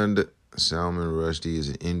Ahmad Salman Rushdie is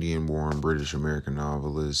an Indian-born British-American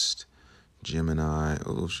novelist, Gemini.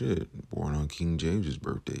 Oh, shit. Born on King James's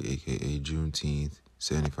birthday, a.k.a. Juneteenth,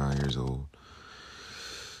 75 years old.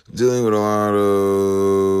 Dealing with a lot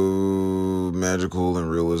of magical and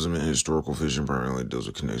realism and historical fiction, primarily deals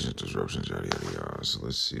with connections, disruptions, yada, yada, yada. So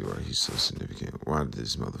let's see why he's so significant. Why did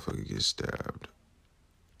this motherfucker get stabbed?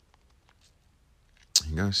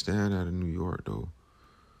 He got stabbed out of New York, though.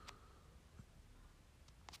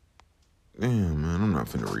 Damn, man, I'm not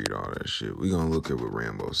finna read all that shit. We gonna look at what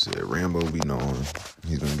Rambo said. Rambo be knowing.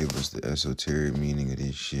 He's gonna give us the esoteric meaning of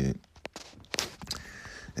this shit.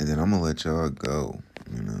 And then I'm gonna let y'all go.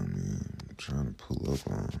 You know what I mean? I'm trying to pull up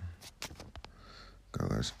on.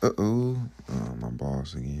 My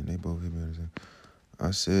boss again. They both hit me. I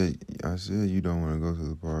said you don't want to go to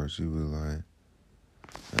the park. She was like,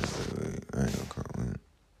 wait, I ain't gonna call it.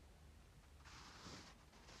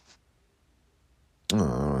 Oh,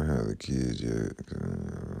 I don't have the kids yet.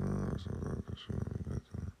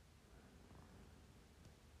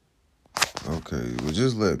 Okay, well,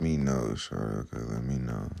 just let me know, Charlotte. Okay, let me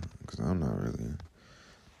know. Because I'm not really...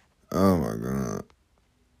 Oh, my God.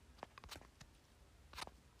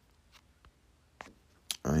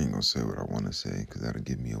 I ain't gonna say what I want to say, because that'll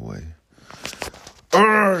give me away. All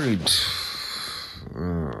right.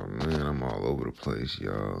 Oh, man, I'm all over the place,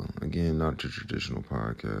 y'all. Again, not your traditional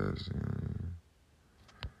podcast.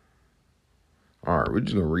 All right, we're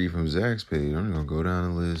just going to read from Zach's page. I'm going to go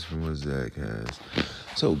down the list from what Zach has.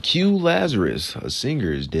 So, Q Lazarus, a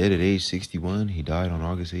singer, is dead at age 61. He died on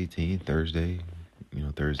August 18th, Thursday.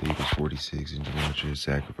 Thursday equals 46 in gematria.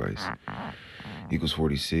 Sacrifice equals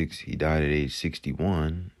 46. He died at age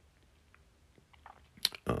 61.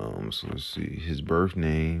 So let's see. His birth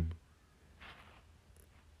name.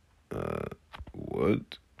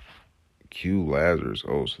 What? Q Lazarus.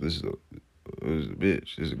 Oh, so this is a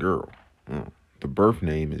bitch. This is a girl. Oh. The birth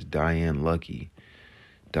name is Diane Lucky.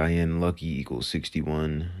 Diane Lucky equals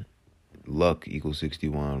 61. Luck equals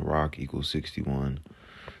 61. Rock equals 61.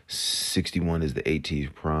 61 is the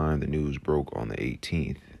 18th prime. The news broke on the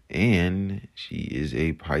 18th. And she is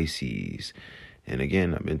a Pisces. And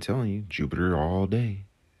again, I've been telling you, Jupiter all day.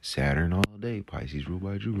 Saturn all day. Pisces ruled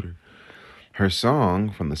by Jupiter. Her song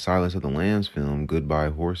from the Silence of the Lambs film, Goodbye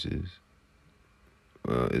Horses,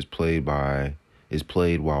 is played while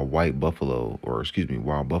while Buffalo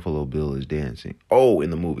Bill is dancing. Oh, in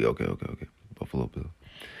the movie. Okay. Buffalo Bill.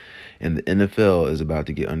 And the NFL is about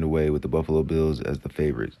to get underway with the Buffalo Bills as the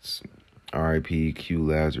favorites. R.I.P. Q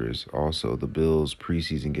Lazarus. Also, the Bills'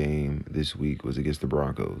 preseason game this week was against the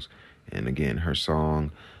Broncos. And again, her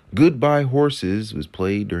song, Goodbye Horses, was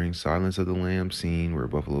played during Silence of the Lambs scene where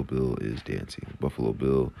Buffalo Bill is dancing. Buffalo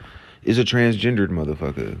Bill is a transgendered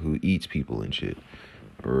motherfucker who eats people and shit.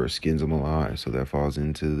 Or skins them alive, so that falls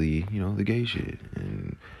into the, the gay shit.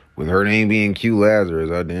 And with her name being Q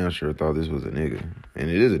Lazarus, I damn sure thought this was a nigga. And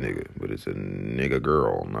it is a nigga, but it's a nigga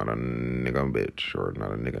girl, not a nigga bitch, or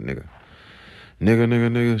not a nigga.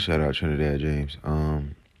 Nigga. Shout out Trinidad James.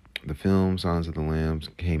 The film Silence of the Lambs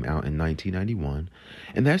came out in 1991,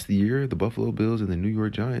 and that's the year the Buffalo Bills and the New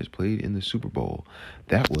York Giants played in the Super Bowl.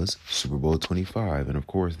 That was Super Bowl 25, and of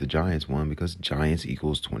course the Giants won because Giants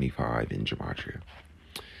equals 25 in gematria.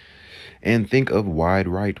 And think of Wide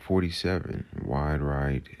Right 47. Wide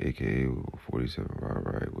Right, a.k.a. 47 Wide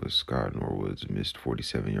Right, was Scott Norwood's missed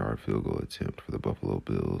 47-yard field goal attempt for the Buffalo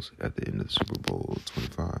Bills at the end of the Super Bowl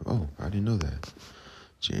 25. Oh, I didn't know that.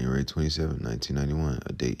 January 27, 1991,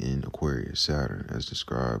 a date in Aquarius, Saturn, as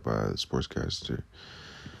described by the sportscaster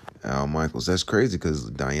Al Michaels. That's crazy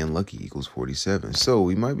because Diane Lucky equals 47. So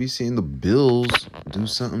we might be seeing the Bills do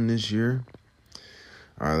something this year.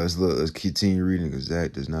 All right, let's look. Let's continue reading because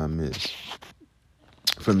Zach does not miss.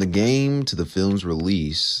 From the game to the film's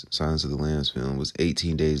release, Silence of the Lambs film was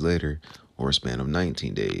 18 days later, or a span of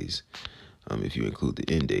 19 days, if you include the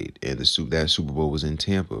end date. And that Super Bowl was in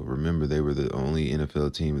Tampa. Remember, they were the only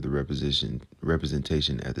NFL team with the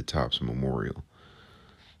representation at the Topps Memorial.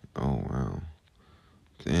 Oh, wow.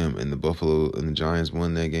 Damn, and the Giants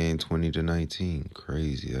won that game 20-19.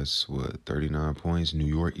 Crazy. That's 39 points. New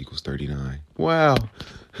York equals 39. Wow.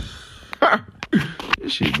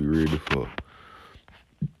 This shit be weird as fuck.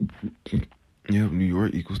 Yep, New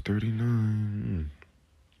York equals 39.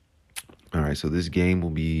 All right, so this game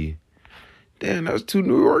will be... Damn, that's two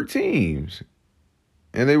New York teams.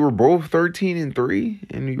 And they were both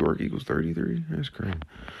 13-3, and New York equals 33. That's crazy.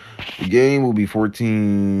 The game will be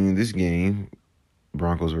 14... This game...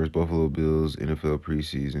 Broncos versus Buffalo Bills NFL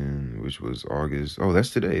preseason, which was August. Oh,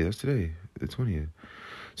 that's today. The 20th.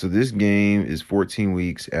 So this game is 14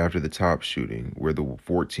 weeks after the Top shooting, where the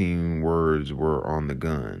 14 words were on the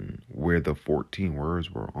gun.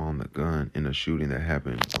 In a shooting that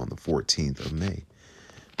happened on the 14th of May.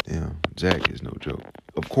 Damn, Jack is no joke.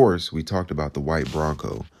 Of course, we talked about the white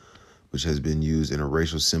Bronco, which has been used in a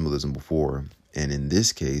racial symbolism before. And in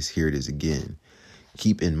this case, here it is again.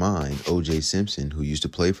 Keep in mind, O.J. Simpson, who used to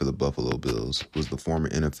play for the Buffalo Bills, was the former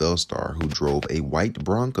NFL star who drove a white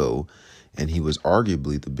Bronco, and he was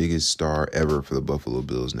arguably the biggest star ever for the Buffalo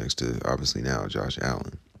Bills next to, obviously now, Josh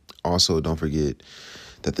Allen. Also, don't forget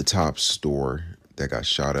that the Top store that got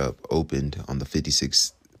shot up opened on the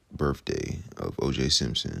 56th birthday of O.J.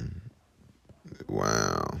 Simpson.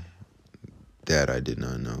 Wow. That I did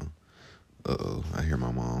not know. Uh-oh, I hear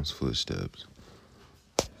my mom's footsteps.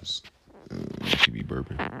 She be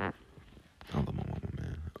burping. I love my mama,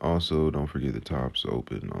 man. Also, don't forget the Tops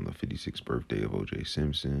open on the 56th birthday of O.J.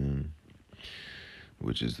 Simpson,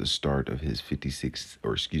 which is the start of his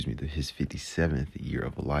 57th year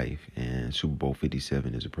of life, and Super Bowl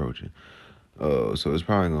 57 is approaching. So it's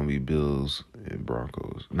probably gonna be Bills and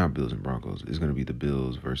Broncos. Not Bills and Broncos. It's gonna be the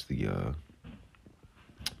Bills versus the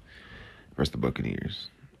Buccaneers.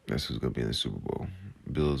 That's who's gonna be in the Super Bowl.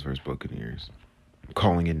 Bills versus Buccaneers. I'm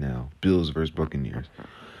calling it now. Bills versus Buccaneers.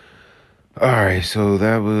 All right, so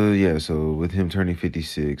that was, so with him turning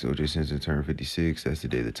 56, O.J. Simpson turned 56. That's the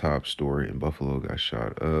day the Top store in Buffalo got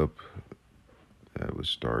shot up. That would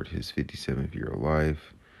start his 57th year of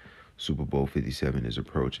life. Super Bowl 57 is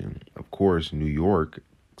approaching. Of course, New York's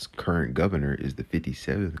current governor is the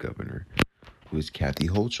 57th governor, who is Kathy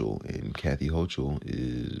Hochul. And Kathy Hochul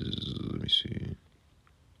is, let me see.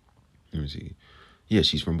 Yeah,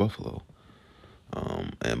 she's from Buffalo.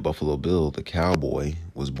 And Buffalo Bill, the cowboy,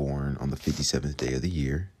 was born on the 57th day of the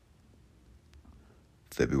year,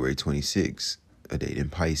 February 26th, a date in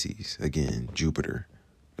Pisces. Again, Jupiter.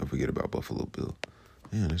 Don't forget about Buffalo Bill.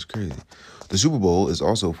 Man, that's crazy. The Super Bowl is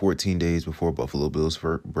also 14 days before Buffalo Bill's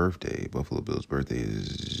birthday. Buffalo Bill's birthday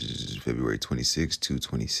is February 26th,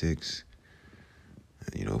 226.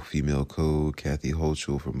 You know, female code, Kathy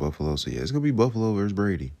Hochul from Buffalo. So, yeah, it's going to be Buffalo versus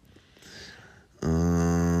Brady.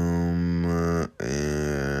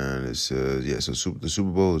 And it says, so the Super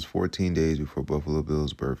Bowl is 14 days before Buffalo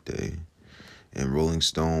Bill's birthday. And Rolling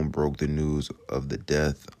Stone broke the news of the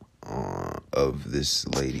death of this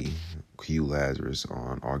lady, Q Lazarus,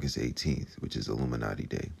 on August 18th, which is Illuminati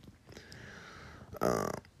Day. I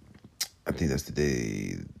think that's the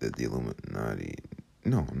day that the Illuminati...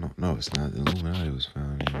 No, it's not. The Illuminati was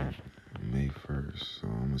founded May 1st, so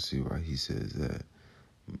I'm going to see why he says that.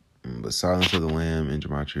 But Silence of the Lamb in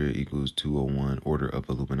Gematria equals 201. Order of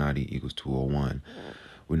Illuminati equals 201.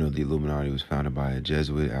 We know the Illuminati was founded by a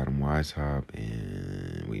Jesuit, Adam Weishaupt,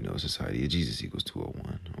 and we know Society of Jesus equals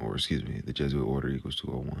 201. Or, the Jesuit Order equals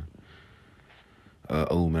 201.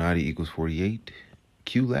 Illuminati equals 48.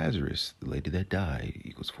 Q Lazarus, the lady that died,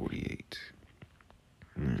 equals 48.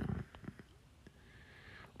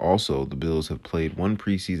 Also, the Bills have played one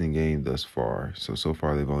preseason game thus far. So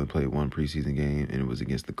far they've only played one preseason game, and it was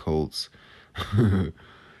against the Colts. And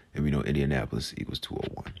we know Indianapolis equals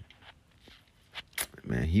 201.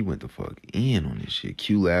 Man, he went the fuck in on this shit.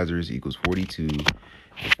 Q Lazarus equals 42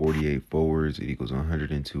 and 48 forwards. It equals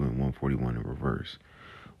 102 and 141 in reverse.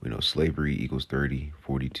 We know slavery equals 30,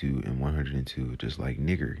 42, and 102, just like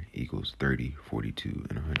nigger equals 30, 42,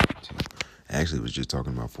 and 102. I actually was just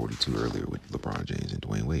talking about 42 earlier with LeBron James and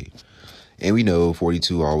DWade Wade. And we know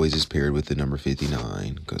 42 always is paired with the number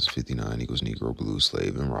 59, because 59 equals Negro, Blue,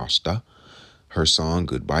 Slave, and Rasta. Her song,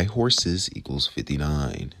 Goodbye Horses, equals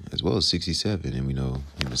 59, as well as 67. And we know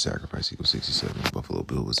Human Sacrifice equals 67. Buffalo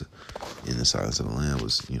Bill was in the Silence of the Lamb,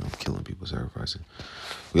 was, killing people, sacrificing.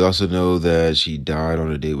 We also know that she died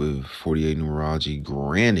on a date with 48 numerology.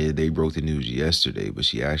 Granted, they broke the news yesterday, but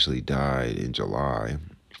she actually died in July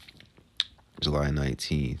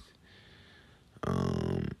 19th.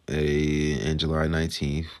 And July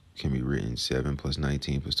 19th can be written 7 plus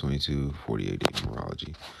 19 plus 22, 48 day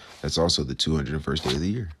numerology. That's also the 201st day of the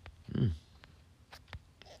year.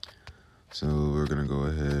 So we're going to go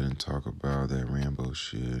ahead and talk about that Rambo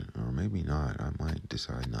shit. Or maybe not. I might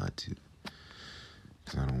decide not to.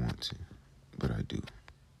 Because I don't want to. But I do.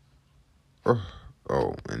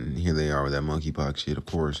 Oh, and here they are with that monkeypox shit, of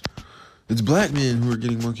course. It's black men who are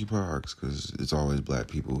getting monkeypox, because it's always black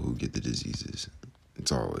people who get the diseases.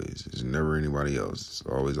 It's never anybody else. It's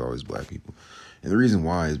always black people. And the reason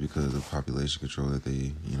why is because of population control, that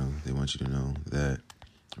they want you to know that,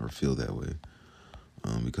 or feel that way.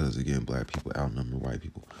 Because, again, black people outnumber white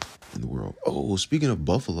people in the world. Oh, speaking of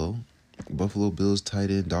Buffalo Bills tight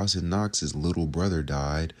end Dawson Knox's little brother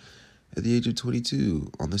died at the age of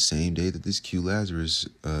 22, on the same day that this Q Lazarus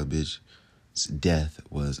bitch's death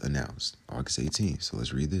was announced, August 18th. So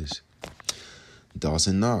let's read this.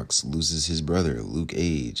 Dawson Knox loses his brother Luke at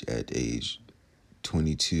age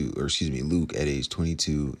 22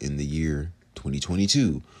 in the year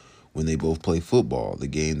 2022 when they both play football, the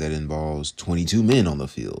game that involves 22 men on the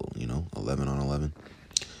field, 11 on 11.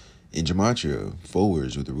 In Gematria,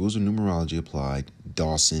 forwards with the rules of numerology applied,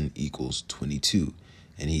 Dawson equals 22,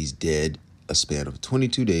 and he's dead a span of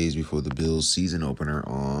 22 days before the Bills' season opener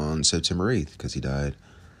on September 8th, because he died,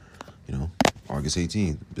 August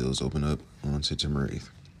 18th. Bills open up on September 8th.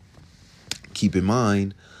 Keep in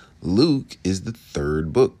mind, Luke is the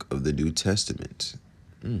third book of the New Testament.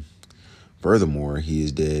 Furthermore, he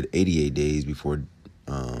is dead 88 days before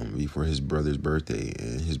his brother's birthday,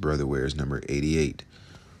 and his brother wears number 88.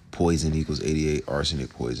 Poison equals 88. Arsenic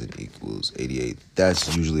poison equals 88.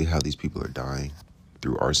 That's usually how these people are dying,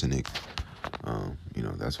 through arsenic.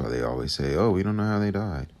 That's why they always say, oh, we don't know how they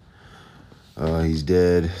died. He's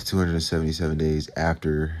dead 277 days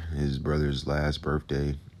after his brother's last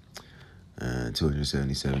birthday.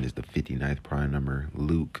 277 is the 59th prime number.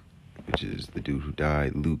 Luke, which is the dude who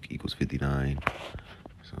died, Luke equals 59.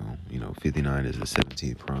 So, 59 is the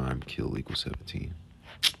 17th prime. Kill equals 17.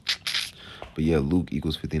 But yeah, Luke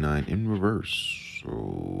equals 59 in reverse.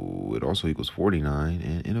 So it also equals 49,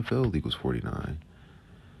 and NFL equals 49.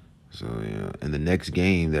 So yeah, and the next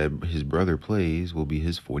game that his brother plays will be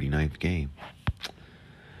his 49th game.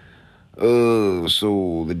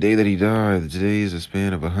 So the day that he died, today is a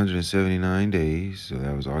span of 179 days. So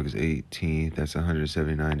that was August 18th. That's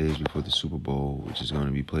 179 days before the Super Bowl, which is going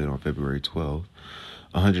to be played on February 12th.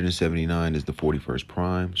 179 is the 41st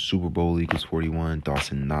prime. Super Bowl equals 41.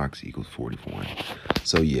 Dawson Knox equals 41.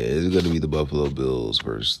 So yeah, it's going to be the Buffalo Bills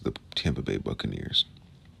versus the Tampa Bay Buccaneers.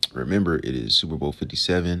 Remember, it is Super Bowl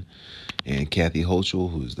 57, and Kathy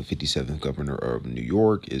Hochul, who is the 57th governor of New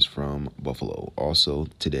York, is from Buffalo. Also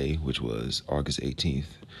today, which was August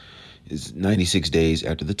 18th, is 96 days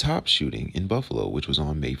after the top shooting in Buffalo, which was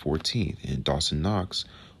on May 14th. And Dawson Knox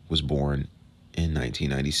was born in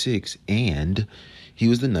 1996, and he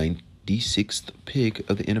was the 96th pick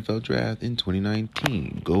of the NFL draft in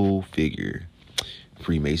 2019. Go figure.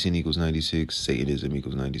 Freemason equals 96. Satanism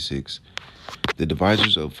equals 96. The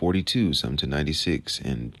divisors of 42 sum to 96,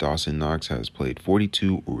 and Dawson Knox has played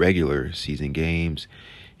 42 regular season games.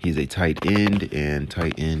 He's a tight end, and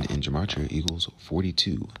tight end in Gematria equals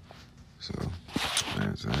 42. So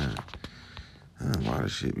that's that. A lot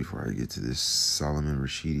of shit before I get to this Salman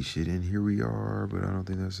Rushdie shit, and here we are, but I don't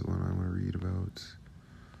think that's the one I want to read about.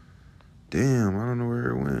 Damn, I don't know where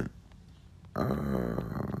it went.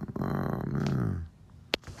 Oh man.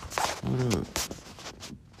 What up?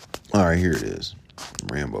 All right, here it is.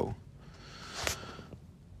 Rambo.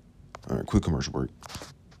 All right, quick commercial break.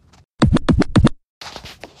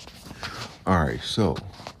 All right, so,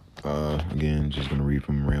 again, just going to read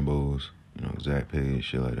from Rambo's, exact page,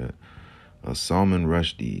 shit like that. Salman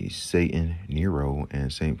Rushdie, Satan, Nero,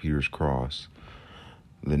 and St. Peter's Cross.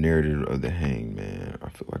 The narrative of the hangman. I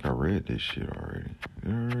feel like I read this shit already.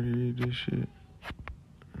 Did I already read this shit?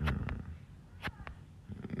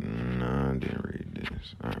 No, I didn't read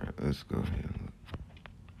this. All right, let's go ahead and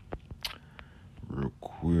look real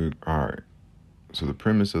quick. All right. So the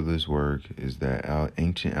premise of this work is that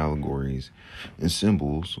ancient allegories and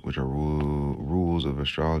symbols, which are rules of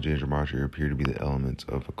astrology and gematria, appear to be the elements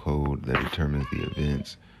of a code that determines the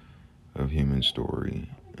events of human story,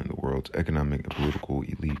 and the world's economic and political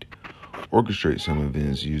elite orchestrate some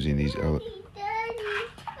events using these elements.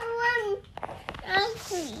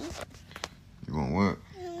 You want what?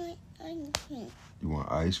 You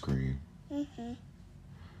want ice cream? Mm-hmm.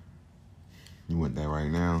 You want that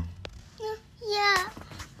right now? Yeah.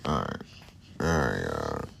 Alright,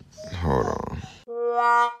 y'all. Hold on.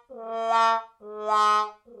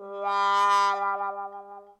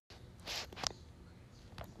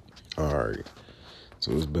 Alright.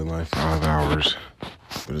 So it's been like 5 hours,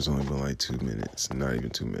 but it's only been like 2 minutes. Not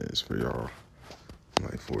even 2 minutes for y'all.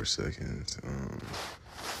 Like 4 seconds.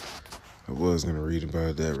 I was gonna read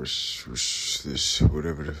about that this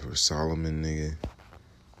whatever the Solomon nigga.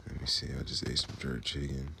 Let me see. I just ate some jerk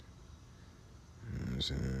chicken. You know what I'm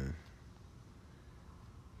saying?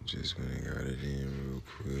 Just went and got it in real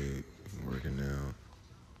quick. Working out.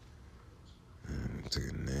 And took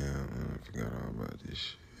a nap. I forgot all about this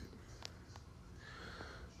shit.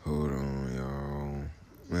 Hold on, y'all.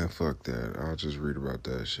 Man, fuck that. I'll just read about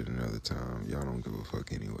that shit another time. Y'all don't give a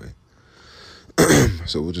fuck anyway.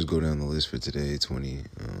 So we'll just go down the list for today, the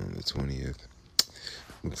 20th.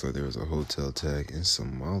 Looks like there was a hotel attack in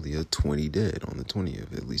Somalia, 20 dead on the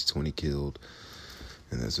 20th, at least 20 killed.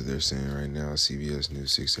 And that's what they're saying right now. CBS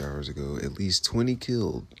News 6 hours ago, at least 20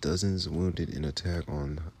 killed, dozens wounded in attack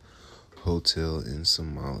on hotel in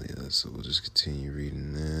Somalia. So we'll just continue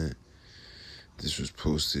reading that. This was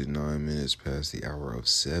posted 9 minutes past the hour of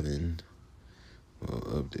 7. Well,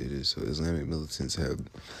 updated. So Islamic militants have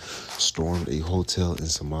stormed a hotel in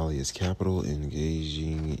Somalia's capital,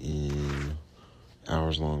 engaging in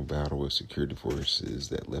hours-long battle with security forces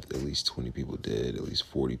that left at least 20 people dead. At least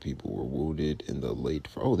 40 people were wounded in the late...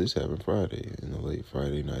 this happened Friday. In the late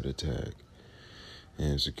Friday night attack.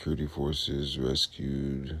 And security forces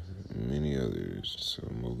rescued many others. So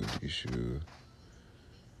Mogadishu...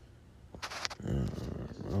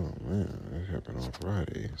 oh man, that happened on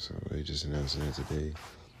Friday. So they just announced that today.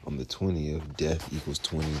 On the 20th, death equals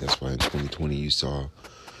 20. That's why in 2020 you saw...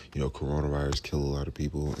 coronavirus kill a lot of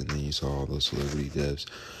people, and then you saw all those celebrity deaths.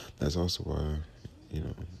 That's also why,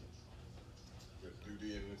 Yeah,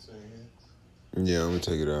 I'm gonna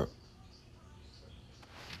take it out.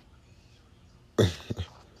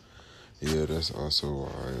 Yeah, that's also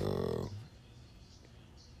why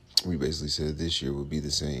we basically said this year would be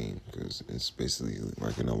the same, because it's basically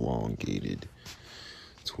like an elongated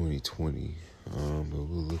 2020. But we'll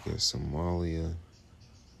look at Somalia.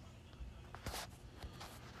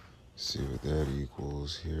 See what that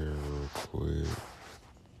equals here real quick.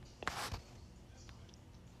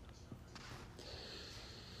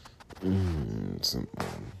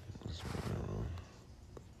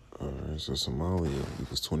 Alright, so Somalia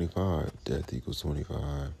equals 25. Death equals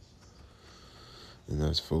 25. And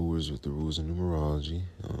that's forwards with the rules of numerology.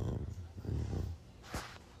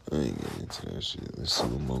 I ain't getting into that shit. Let's see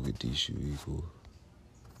what Mogadishu equals.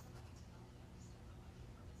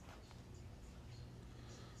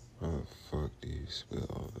 How the fuck do you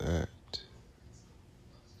spell that?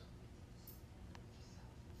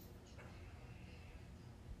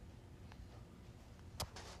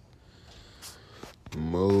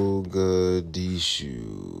 Mogadishu.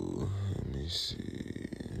 Let me see.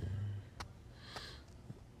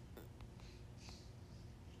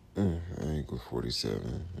 I equal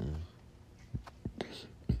 47.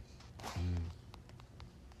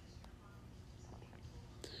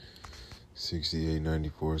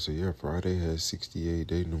 6894. So yeah, Friday has 68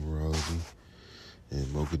 day numerology. And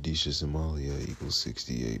Mogadishu, Somalia equals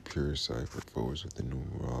 68 pure cipher forwards with the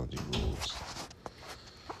numerology rules.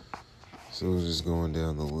 So we're just going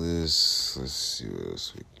down the list. Let's see what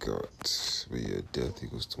else we got. But yeah, death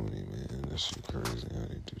equals 20, man. That shit crazy how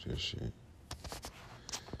they do that shit.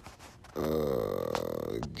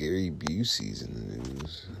 Gary Busey's in the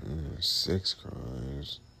news. Sex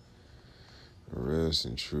crimes. Arrest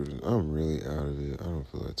intruders. I'm really out of it. I don't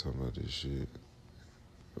feel like talking about this shit.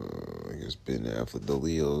 I guess Ben Affleck. The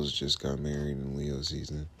Leos just got married in Leo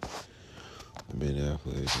season. Ben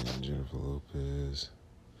Affleck and Jennifer Lopez.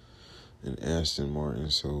 And Aston Martin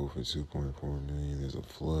sold for $2.4 million. There's a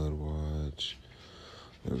flood watch.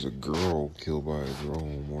 There was a girl killed by a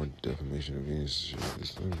drone. More defamation of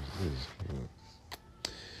innocence.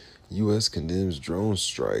 U.S. condemns drone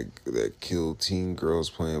strike that killed teen girls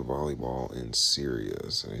playing volleyball in Syria.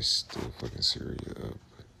 So they still fucking Syria up.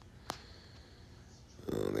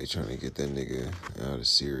 They trying to get that nigga out of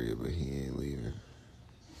Syria, but he ain't leaving.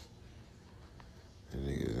 That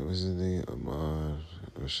nigga, what's his name? Ahmad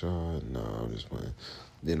Rashad? Nah, I'm just playing.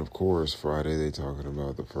 Then, of course, Friday they talking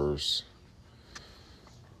about the first...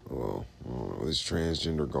 this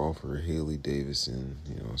transgender golfer, Haley Davidson,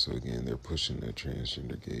 so again, they're pushing that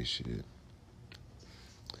transgender gay shit.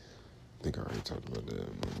 I think I already talked about that,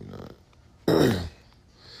 maybe not.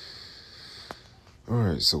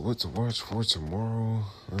 Alright, so what to watch for tomorrow?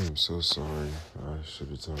 I am so sorry. I should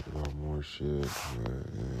have talked about more shit,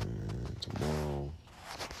 but tomorrow,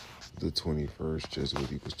 the 21st,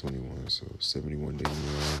 Jesuit equals 21, so 71-day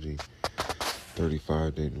numerology.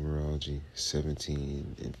 35-day numerology,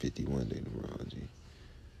 17 and 51-day numerology,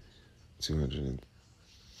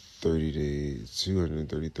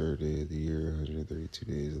 233rd day of the year, 132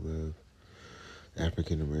 days left.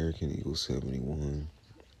 African American equals 71.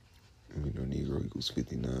 Negro equals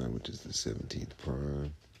 59, which is the 17th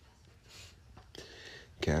prime.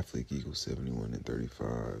 Catholic equals 71 and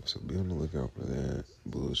 35. So be on the lookout for that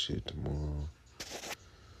bullshit tomorrow.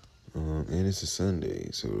 And it's a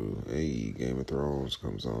Sunday, so Game of Thrones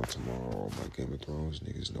comes on tomorrow. My Game of Thrones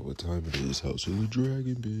niggas know what time it is. House of the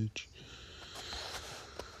Dragon, bitch.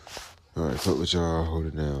 Alright, fuck with y'all. Hold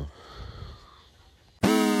it down.